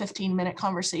 15-minute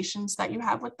conversations that you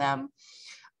have with them.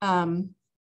 Obviously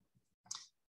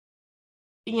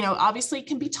it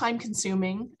can be time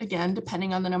consuming, again,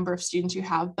 depending on the number of students you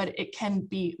have, but it can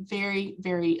be very,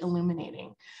 very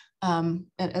illuminating.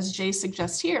 As Jay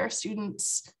suggests here,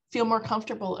 students feel more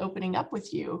comfortable opening up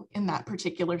with you in that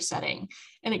particular setting.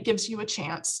 And it gives you a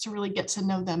chance to really get to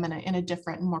know them in a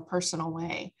different and more personal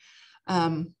way.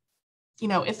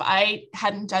 If I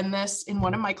hadn't done this in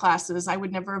one of my classes, I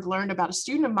would never have learned about a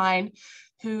student of mine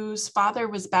whose father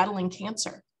was battling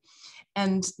cancer.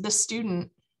 And the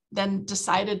student then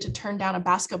decided to turn down a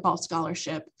basketball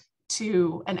scholarship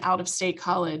to an out-of-state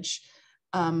college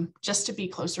just to be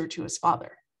closer to his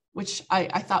father, which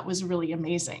I thought was really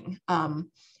amazing.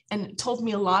 And told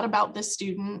me a lot about this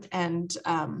student. And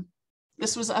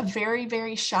this was a very,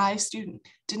 very shy student,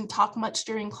 didn't talk much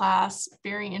during class,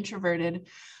 very introverted.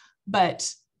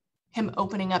 But him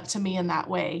opening up to me in that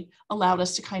way allowed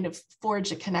us to kind of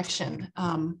forge a connection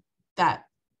that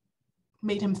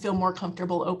made him feel more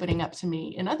comfortable opening up to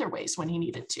me in other ways when he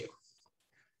needed to.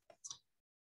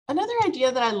 Another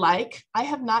idea that I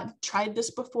have not tried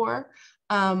this before.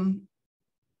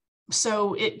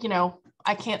 So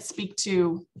I can't speak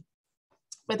to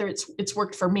whether it's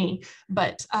worked for me,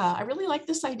 but I really like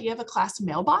this idea of a class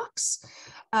mailbox.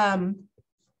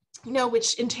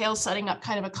 Which entails setting up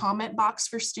kind of a comment box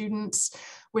for students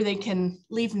where they can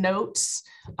leave notes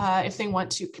if they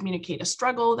want to communicate a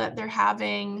struggle that they're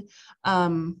having,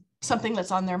 something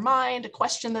that's on their mind, a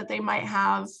question that they might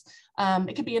have.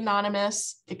 It could be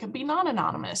anonymous, it could be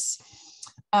non-anonymous.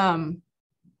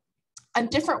 A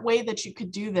different way that you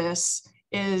could do this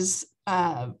is,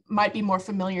 might be more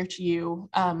familiar to you.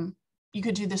 You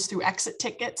could do this through exit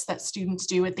tickets that students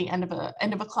do at the end of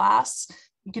a class.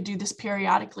 You could do this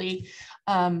periodically.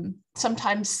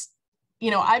 Sometimes,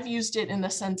 I've used it in the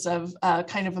sense of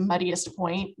kind of a muddiest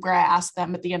point where I ask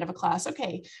them at the end of a class,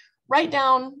 okay, write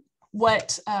down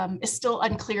what is still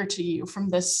unclear to you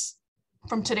from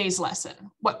today's lesson,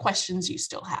 what questions you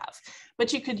still have.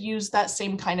 But you could use that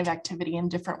same kind of activity in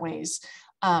different ways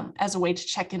as a way to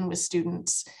check in with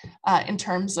students in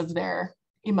terms of their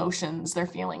emotions, their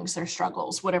feelings, their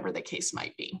struggles, whatever the case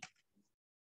might be.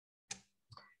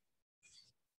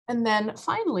 And then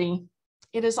finally,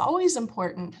 it is always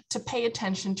important to pay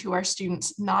attention to our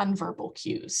students' nonverbal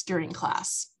cues during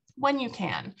class when you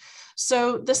can.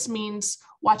 So this means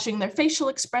watching their facial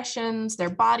expressions, their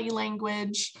body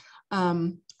language.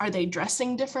 Are they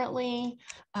dressing differently?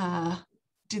 Are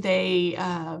they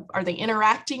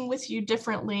interacting with you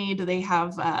differently? Do they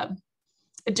have a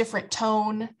different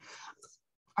tone?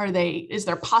 Is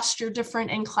their posture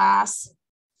different in class?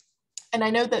 And I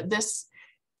know that this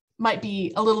might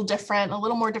be a little different, a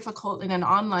little more difficult in an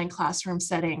online classroom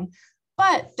setting,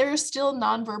 but there are still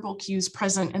nonverbal cues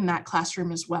present in that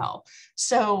classroom as well.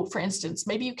 So for instance,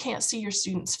 maybe you can't see your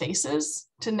students' faces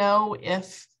to know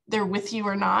if they're with you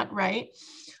or not, right?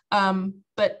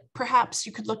 But perhaps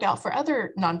you could look out for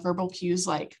other nonverbal cues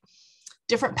like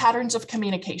different patterns of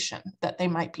communication that they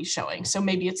might be showing. So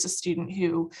maybe it's a student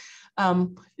who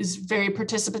is very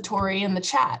participatory in the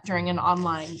chat during an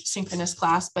online synchronous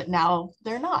class, but now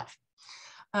they're not.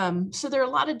 So there are a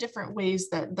lot of different ways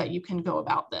that you can go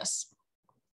about this.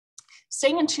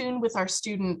 Staying in tune with our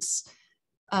students,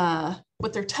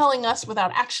 what they're telling us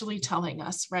without actually telling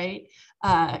us, right,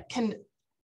 can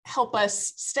help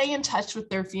us stay in touch with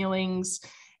their feelings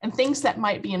and things that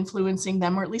might be influencing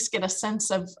them, or at least get a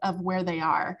sense of where they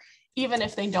are, even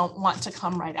if they don't want to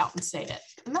come right out and say it.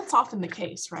 And that's often the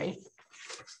case, right?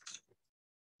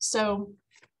 So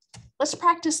let's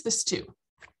practice this too.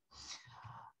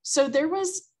 So there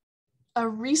was a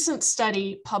recent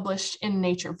study published in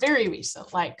Nature, very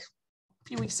recent, like a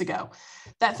few weeks ago,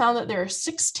 that found that there are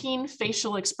 16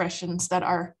 facial expressions that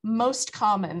are most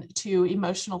common to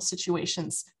emotional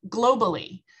situations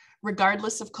globally,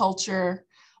 regardless of culture,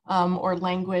 or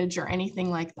language or anything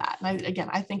like that. And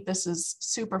I think this is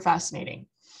super fascinating.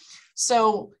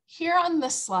 So here on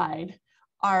this slide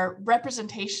are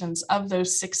representations of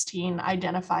those 16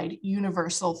 identified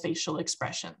universal facial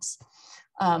expressions,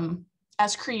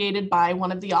 as created by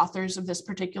one of the authors of this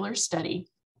particular study,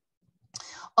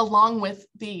 along with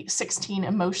the 16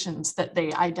 emotions that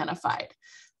they identified.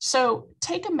 So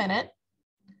take a minute,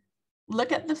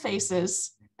 look at the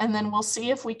faces, and then we'll see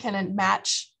if we can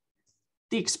match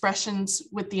the expressions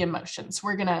with the emotions.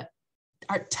 We're gonna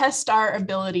test our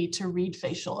ability to read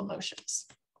facial emotions.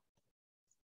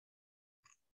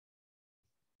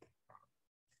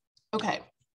 Okay.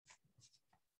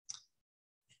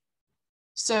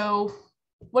 So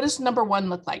what does number 1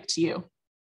 look like to you?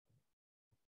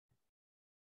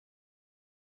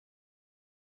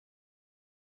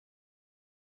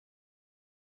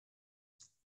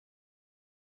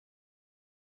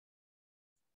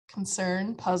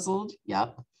 Concern, puzzled,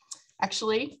 yep.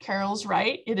 Actually, Carol's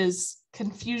right, it is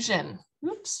confusion.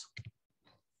 Oops.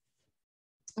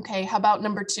 Okay, how about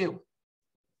number 2?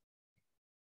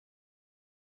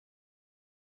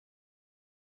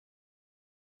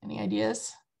 Any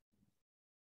ideas?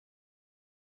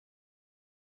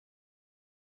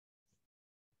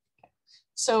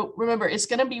 So remember, it's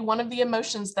going to be one of the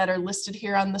emotions that are listed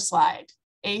here on the slide,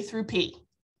 A through P.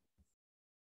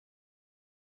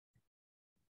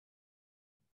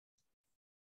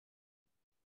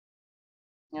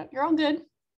 Yep, you're all good.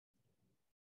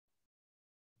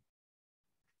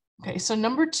 Okay, so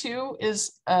number 2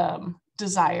 is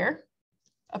desire,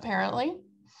 apparently.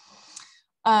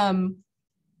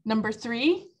 Number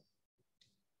 3.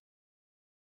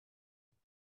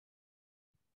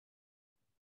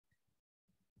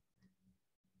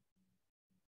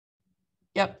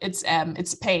 Yep,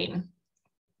 it's pain.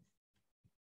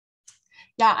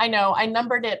 Yeah, I know, I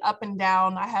numbered it up and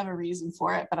down. I have a reason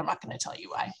for it, but I'm not going to tell you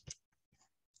why.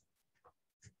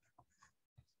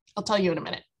 I'll tell you in a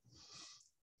minute.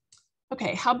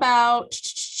 Okay, how about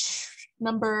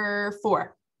number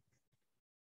 4?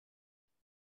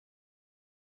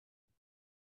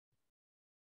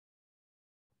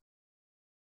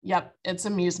 Yep, it's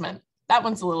amusement. that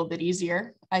one's a little bit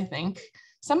easier, I think.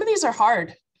 Some of these are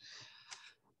hard.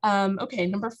 Okay,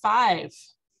 number 5,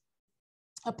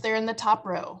 up there in the top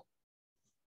row.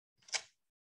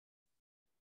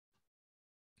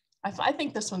 I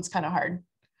think this one's kind of hard.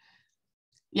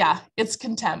 Yeah, it's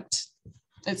contempt.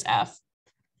 It's F.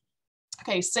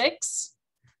 Okay, 6.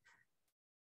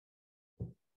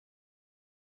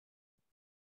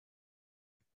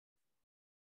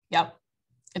 Yep,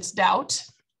 it's doubt.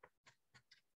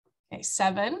 Okay,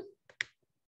 7.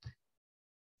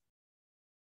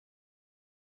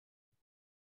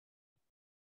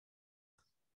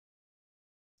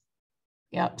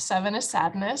 Yep, 7 is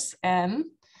sadness. N.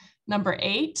 Number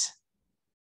 8.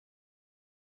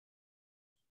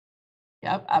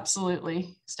 Yep,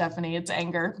 absolutely, Stephanie, it's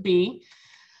anger. B.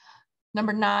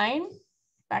 Number 9,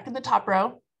 back in the top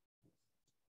row.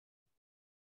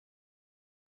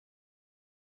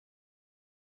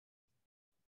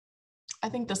 I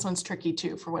think this one's tricky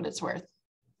too, for what it's worth.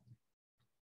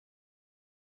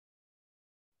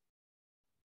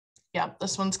 Yeah,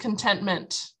 this one's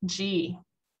contentment, G.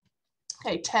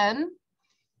 Okay, 10.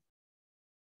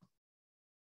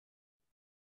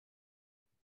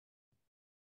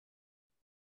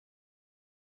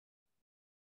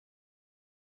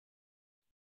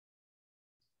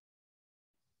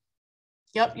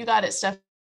 Yep, you got it,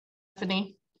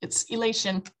 Stephanie. It's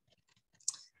elation.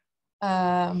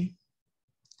 How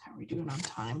are we doing on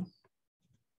time?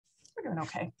 We're doing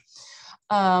okay.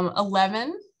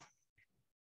 11.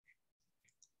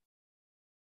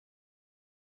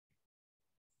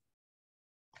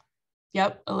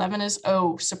 Yep, 11 is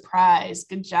O, surprise.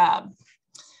 Good job.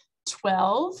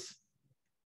 12.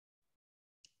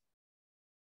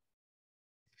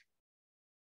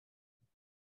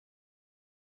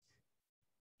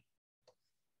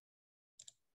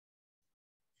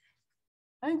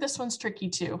 I think this one's tricky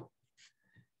too.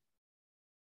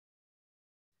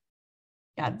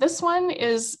 Yeah, this one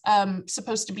is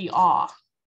supposed to be awe,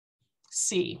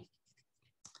 C.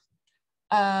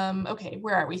 Okay,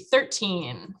 where are we?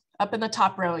 13, up in the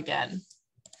top row again.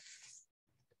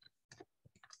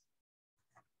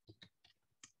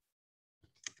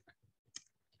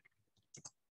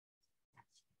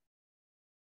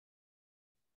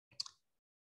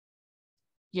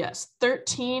 Yes,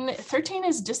 13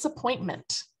 is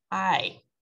disappointment, I.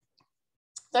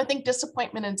 So I think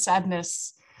disappointment and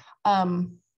sadness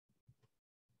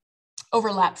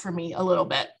overlap for me a little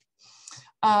bit.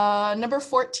 Number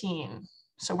 14.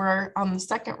 So we're on the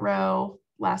second row,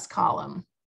 last column.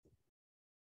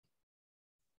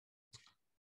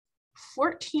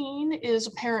 14 is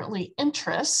apparently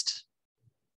interest.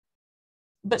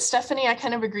 But Stephanie, I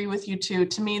kind of agree with you too.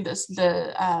 To me,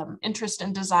 the interest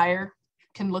and desire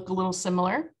can look a little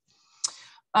similar.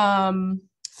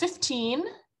 15.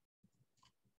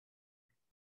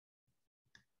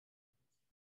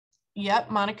 Yep,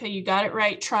 Monica, you got it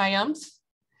right, triumph.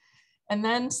 And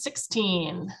then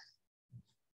 16.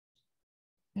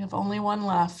 We have only one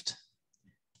left.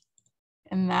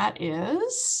 And that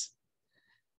is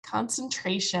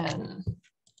concentration.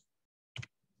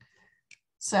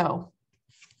 So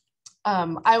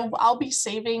I'll be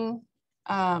saving,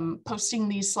 posting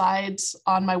these slides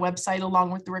on my website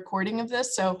along with the recording of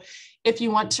this. So if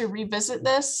you want to revisit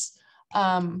this,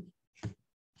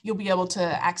 you'll be able to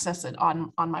access it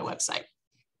on my website.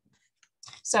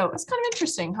 So it's kind of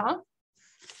interesting, huh?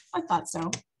 I thought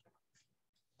so.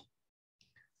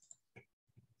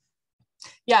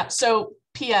 Yeah, so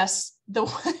PS, the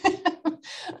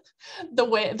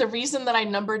reason that I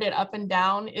numbered it up and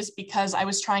down is because I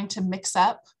was trying to mix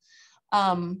up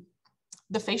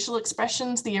the facial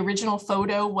expressions. The original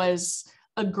photo was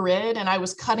a grid and I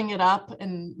was cutting it up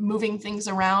and moving things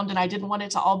around, and I didn't want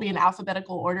it to all be in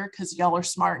alphabetical order because y'all are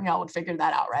smart and y'all would figure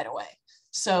that out right away.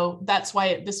 So that's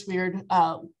why this weird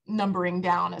numbering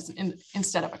down as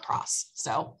instead of across.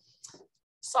 So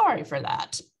sorry for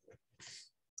that.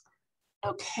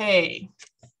 Okay,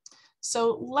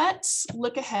 so let's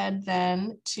look ahead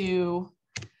then to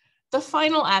the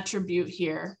final attribute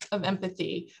here of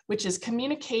empathy, which is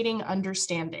communicating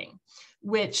understanding,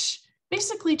 which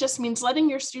basically just means letting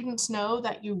your students know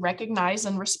that you recognize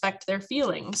and respect their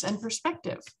feelings and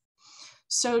perspective.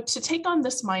 So to take on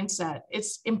this mindset,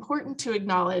 it's important to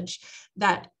acknowledge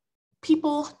that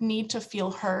people need to feel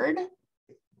heard,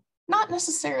 not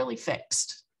necessarily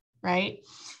fixed, right?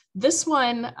 This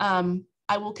one,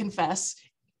 I will confess,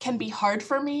 can be hard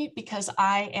for me because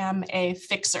I am a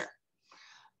fixer.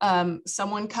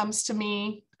 Someone comes to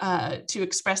me to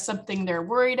express something they're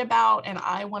worried about, and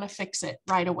I want to fix it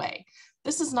right away.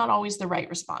 This is not always the right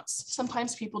response.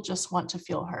 Sometimes people just want to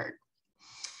feel heard.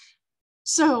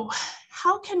 So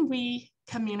how can we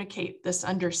communicate this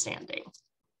understanding?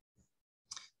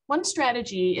 One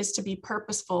strategy is to be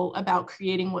purposeful about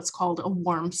creating what's called a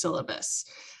warm syllabus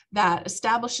that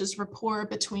establishes rapport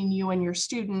between you and your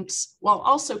students while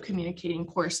also communicating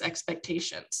course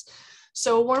expectations.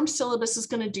 So a warm syllabus is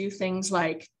going to do things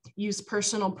like use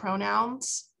personal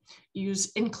pronouns,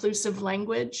 use inclusive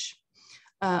language,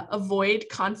 avoid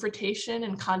confrontation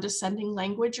and condescending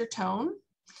language or tone,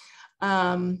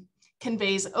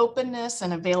 conveys openness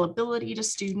and availability to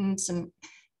students,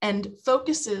 and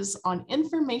focuses on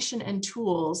information and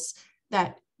tools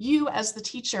that you as the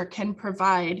teacher can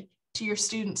provide to your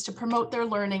students to promote their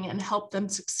learning and help them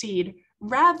succeed,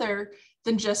 rather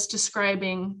than just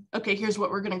describing, okay, here's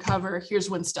what we're going to cover, here's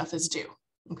when stuff is due.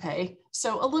 Okay,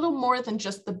 so a little more than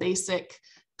just the basic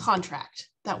contract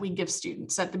that we give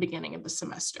students at the beginning of the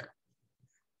semester,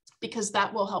 because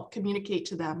that will help communicate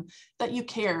to them that you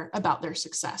care about their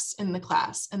success in the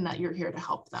class and that you're here to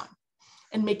help them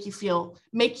and make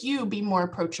you be more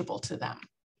approachable to them.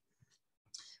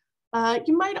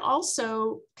 You might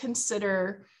also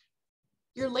consider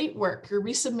your late work, your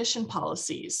resubmission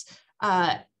policies,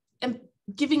 and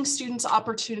giving students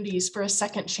opportunities for a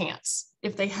second chance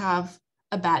if they have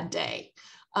a bad day.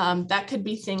 That could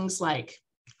be things like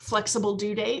flexible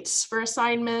due dates for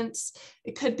assignments.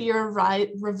 It could be a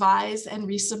revise and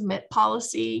resubmit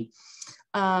policy.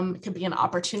 It could be an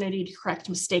opportunity to correct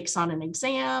mistakes on an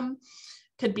exam.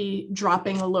 Could be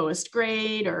dropping the lowest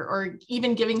grade, or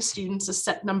even giving students a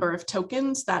set number of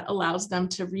tokens that allows them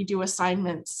to redo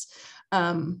assignments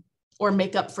or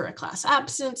make up for a class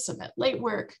absence, submit late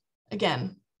work.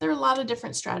 Again, there are a lot of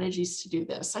different strategies to do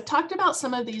this. I talked about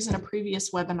some of these in a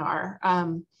previous webinar.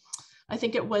 I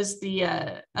think it was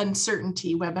the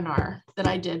uncertainty webinar that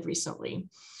I did recently.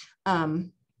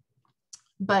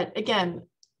 But again,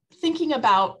 thinking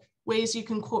about ways you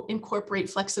can incorporate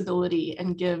flexibility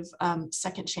and give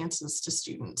second chances to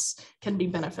students can be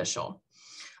beneficial.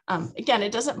 Again,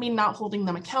 it doesn't mean not holding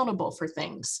them accountable for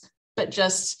things, but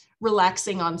just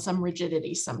relaxing on some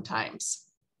rigidity sometimes.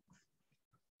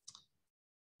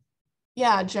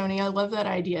 Yeah, Joni, I love that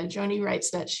idea. Joni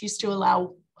writes that she used to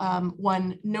allow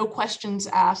one no questions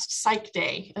asked psych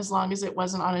day as long as it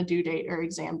wasn't on a due date or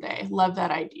exam day. Love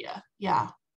that idea. Yeah,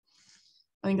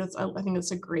 I think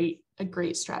that's a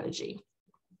great strategy.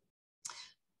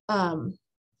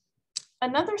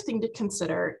 Another thing to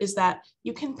consider is that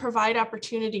you can provide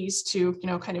opportunities to,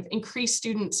 kind of increase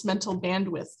students' mental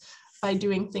bandwidth by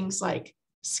doing things like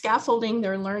scaffolding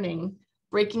their learning,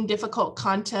 breaking difficult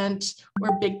content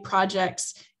or big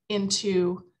projects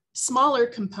into smaller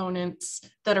components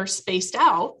that are spaced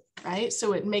out, right?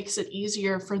 So it makes it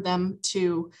easier for them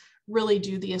to really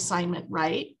do the assignment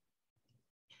right.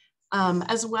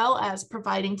 As well as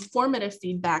providing formative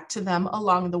feedback to them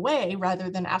along the way, rather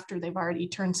than after they've already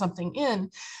turned something in,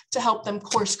 to help them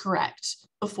course correct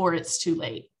before it's too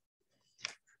late.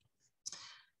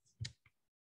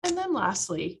 And then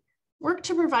lastly, work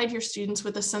to provide your students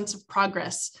with a sense of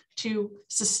progress to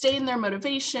sustain their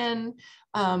motivation,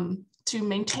 to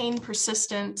maintain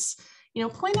persistence.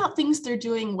 Point out things they're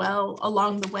doing well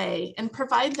along the way and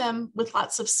provide them with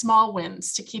lots of small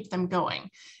wins to keep them going.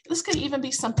 This could even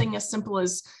be something as simple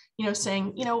as,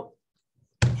 saying,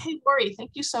 hey, Lori,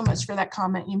 thank you so much for that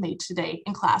comment you made today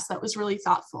in class. That was really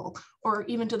thoughtful. Or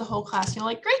even to the whole class,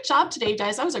 great job today,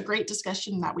 guys. That was a great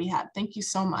discussion that we had. Thank you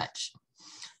so much.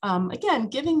 Again,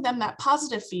 giving them that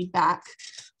positive feedback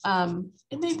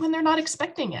when they're not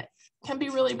expecting it can be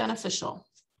really beneficial.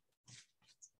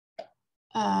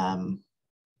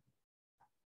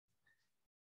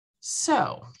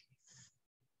 So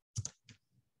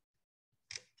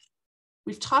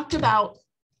we've talked about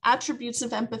attributes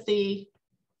of empathy,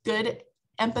 good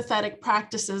empathetic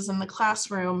practices in the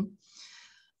classroom,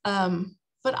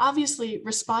 but obviously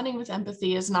responding with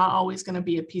empathy is not always going to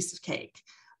be a piece of cake.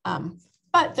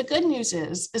 But the good news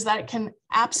is that it can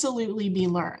absolutely be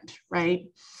learned, right?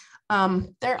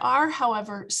 There are,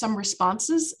 however, some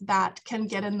responses that can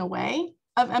get in the way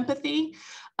of empathy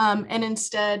and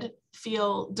instead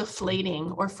feel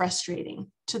deflating or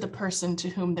frustrating to the person to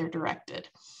whom they're directed.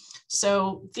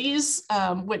 So these,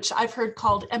 which I've heard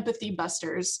called empathy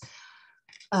busters,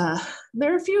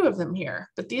 there are a few of them here,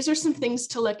 but these are some things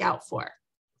to look out for.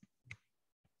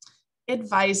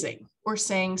 Advising or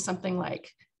saying something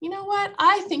like, you know what,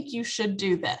 I think you should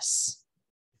do this.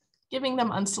 Giving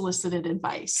them unsolicited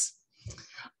advice.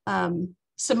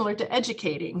 Similar to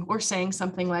educating or saying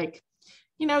something like,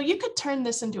 you could turn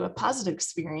this into a positive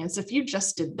experience if you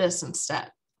just did this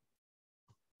instead.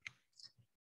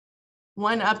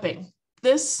 One-upping.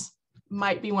 This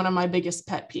might be one of my biggest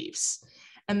pet peeves.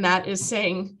 And that is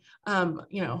saying,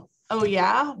 You know, oh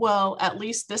yeah, well, at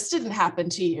least this didn't happen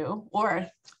to you, or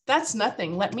that's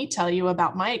nothing. Let me tell you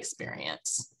about my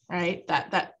experience, right?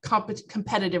 That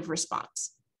competitive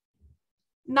response,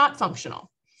 not functional.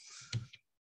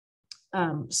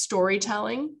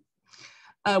 Storytelling,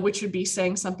 which would be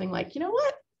saying something like, you know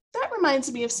what, that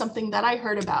reminds me of something that I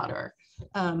heard about, or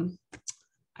I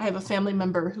have a family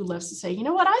member who loves to say, you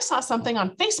know what, I saw something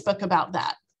on Facebook about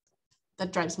that.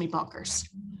 That drives me bonkers.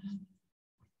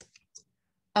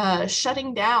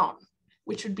 Shutting down,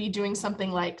 which would be doing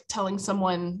something like telling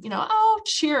someone, you know, oh,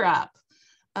 cheer up,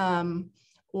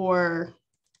 or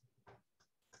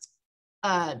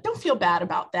don't feel bad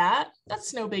about that.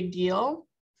 That's no big deal.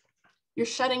 You're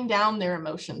shutting down their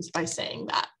emotions by saying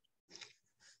that.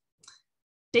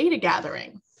 Data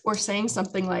gathering, or saying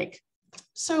something like,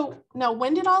 so now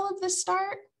when did all of this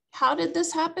start? How did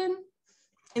this happen?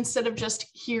 Instead of just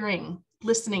hearing,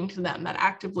 listening to them, that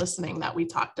active listening that we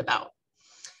talked about.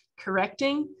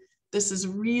 Correcting, this is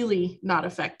really not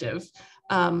effective.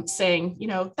 Saying, you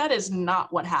know, that is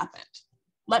not what happened.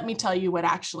 Let me tell you what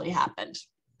actually happened.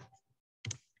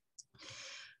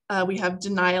 We have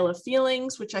denial of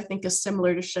feelings, which I think is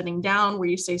similar to shutting down, where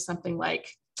you say something like,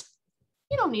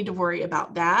 you don't need to worry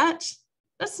about that.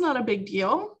 That's not a big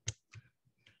deal.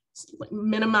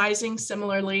 Minimizing,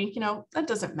 similarly, you know, that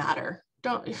doesn't matter.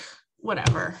 Don't,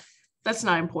 whatever, that's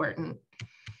not important.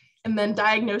 And then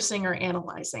diagnosing or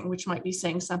analyzing, which might be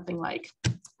saying something like,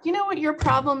 you know what your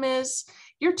problem is?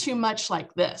 You're too much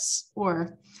like this,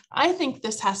 or I think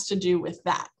this has to do with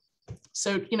that.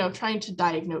 So, you know, trying to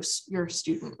diagnose your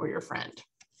student or your friend.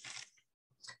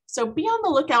 So be on the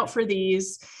lookout for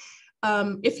these.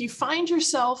 If you find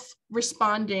yourself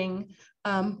responding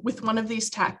with one of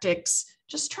these tactics,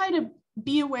 just try to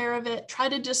be aware of it, try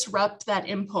to disrupt that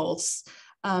impulse,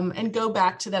 and go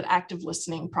back to that active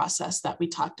listening process that we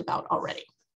talked about already.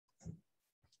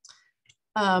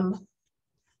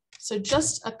 So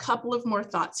just a couple of more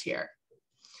thoughts here.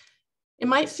 It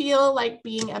might feel like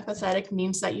being empathetic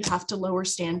means that you have to lower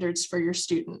standards for your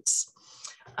students,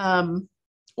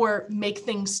 or make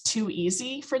things too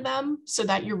easy for them so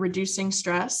that you're reducing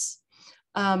stress.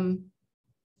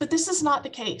 But this is not the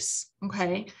case,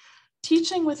 okay?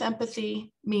 Teaching with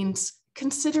empathy means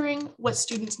considering what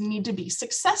students need to be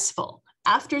successful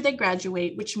after they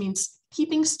graduate, which means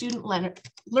keeping student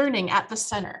learning at the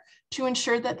center to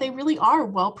ensure that they really are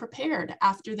well prepared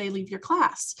after they leave your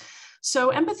class. So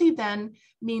empathy then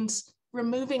means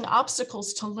removing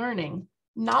obstacles to learning,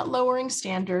 not lowering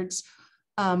standards,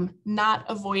 not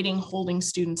avoiding holding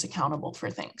students accountable for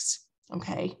things,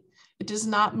 okay? It does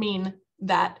not mean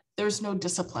that there's no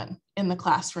discipline in the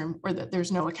classroom or that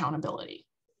there's no accountability.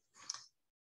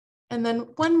 And then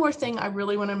one more thing I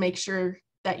really want to make sure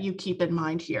that you keep in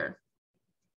mind here.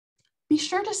 Be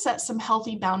sure to set some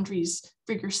healthy boundaries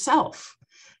for yourself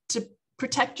to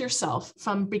protect yourself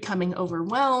from becoming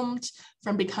overwhelmed,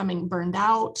 from becoming burned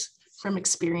out, from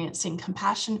experiencing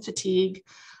compassion fatigue.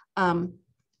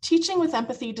 Teaching with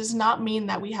empathy does not mean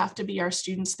that we have to be our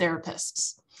students'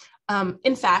 therapists.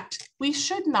 In fact, we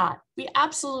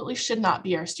absolutely should not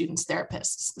be our students'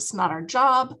 therapists. This is not our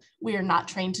job. We are not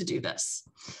trained to do this.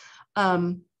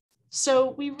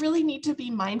 So we really need to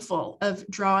be mindful of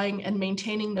drawing and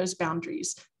maintaining those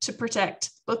boundaries to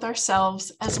protect both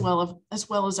ourselves as well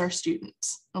as our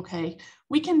students, okay?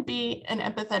 We can be an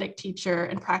empathetic teacher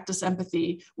and practice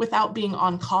empathy without being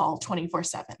on call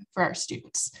 24/7 for our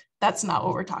students. That's not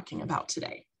what we're talking about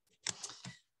today.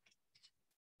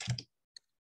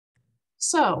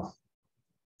 So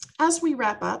as we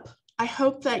wrap up, I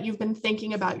hope that you've been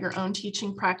thinking about your own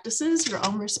teaching practices, your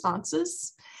own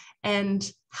responses,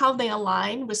 and how they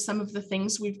align with some of the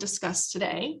things we've discussed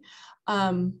today.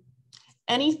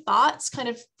 Any thoughts, kind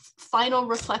of final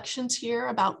reflections here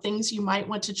about things you might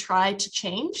want to try to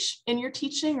change in your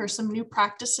teaching, or some new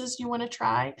practices you want to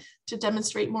try to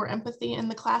demonstrate more empathy in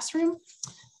the classroom?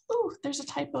 Ooh, there's a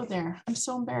typo there. I'm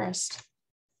so embarrassed.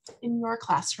 In your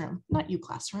classroom, not you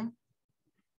classroom.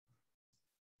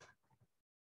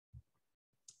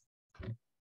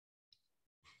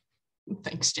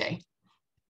 Thanks, Jay.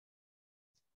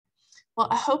 Well,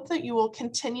 I hope that you will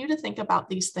continue to think about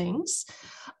these things.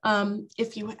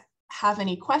 If you have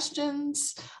any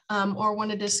questions or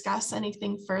want to discuss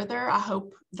anything further, I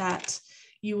hope that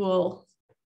you will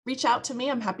reach out to me.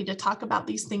 I'm happy to talk about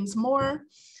these things more.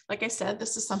 Like I said,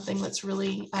 this is something that's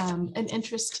really an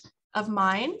interest of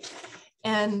mine.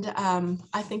 And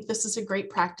I think this is a great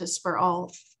practice for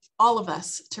all of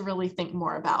us to really think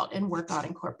more about and work on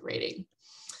incorporating.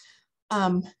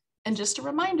 And just a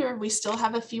reminder, we still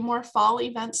have a few more fall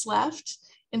events left.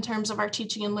 in terms of our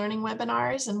teaching and learning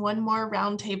webinars and one more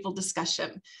roundtable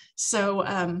discussion. So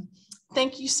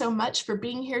thank you so much for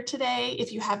being here today.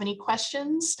 If you have any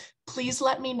questions, please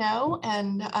let me know,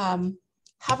 and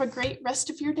have a great rest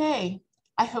of your day.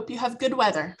 I hope you have good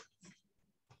weather.